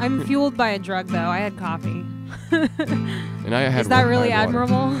Chelsea. I'm fueled by a drug, though. I had coffee. And I had. Is that really water.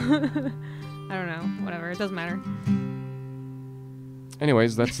 admirable? I don't know. Whatever. It doesn't matter.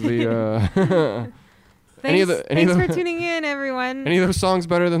 Anyways, that's the. Thanks for tuning in, everyone. Any of those songs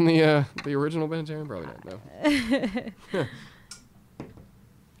better than the original Bennettarium? Probably not.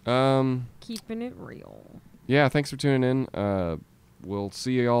 No. Keeping it real. Yeah, thanks for tuning in. We'll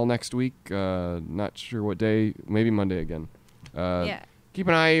see you all next week. Not sure what day. Maybe Monday again. Yeah. Keep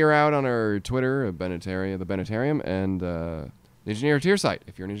an eye out on our Twitter, the Bennettarium, and the Engineer-eteers site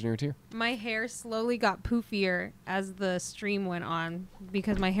if you're an Engineer-eteer. My hair slowly got poofier as the stream went on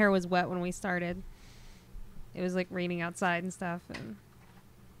because my hair was wet when we started. It was like raining outside and stuff, and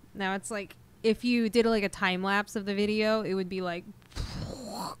now it's like if you did like a time lapse of the video, it would be like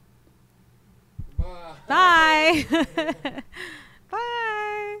bye.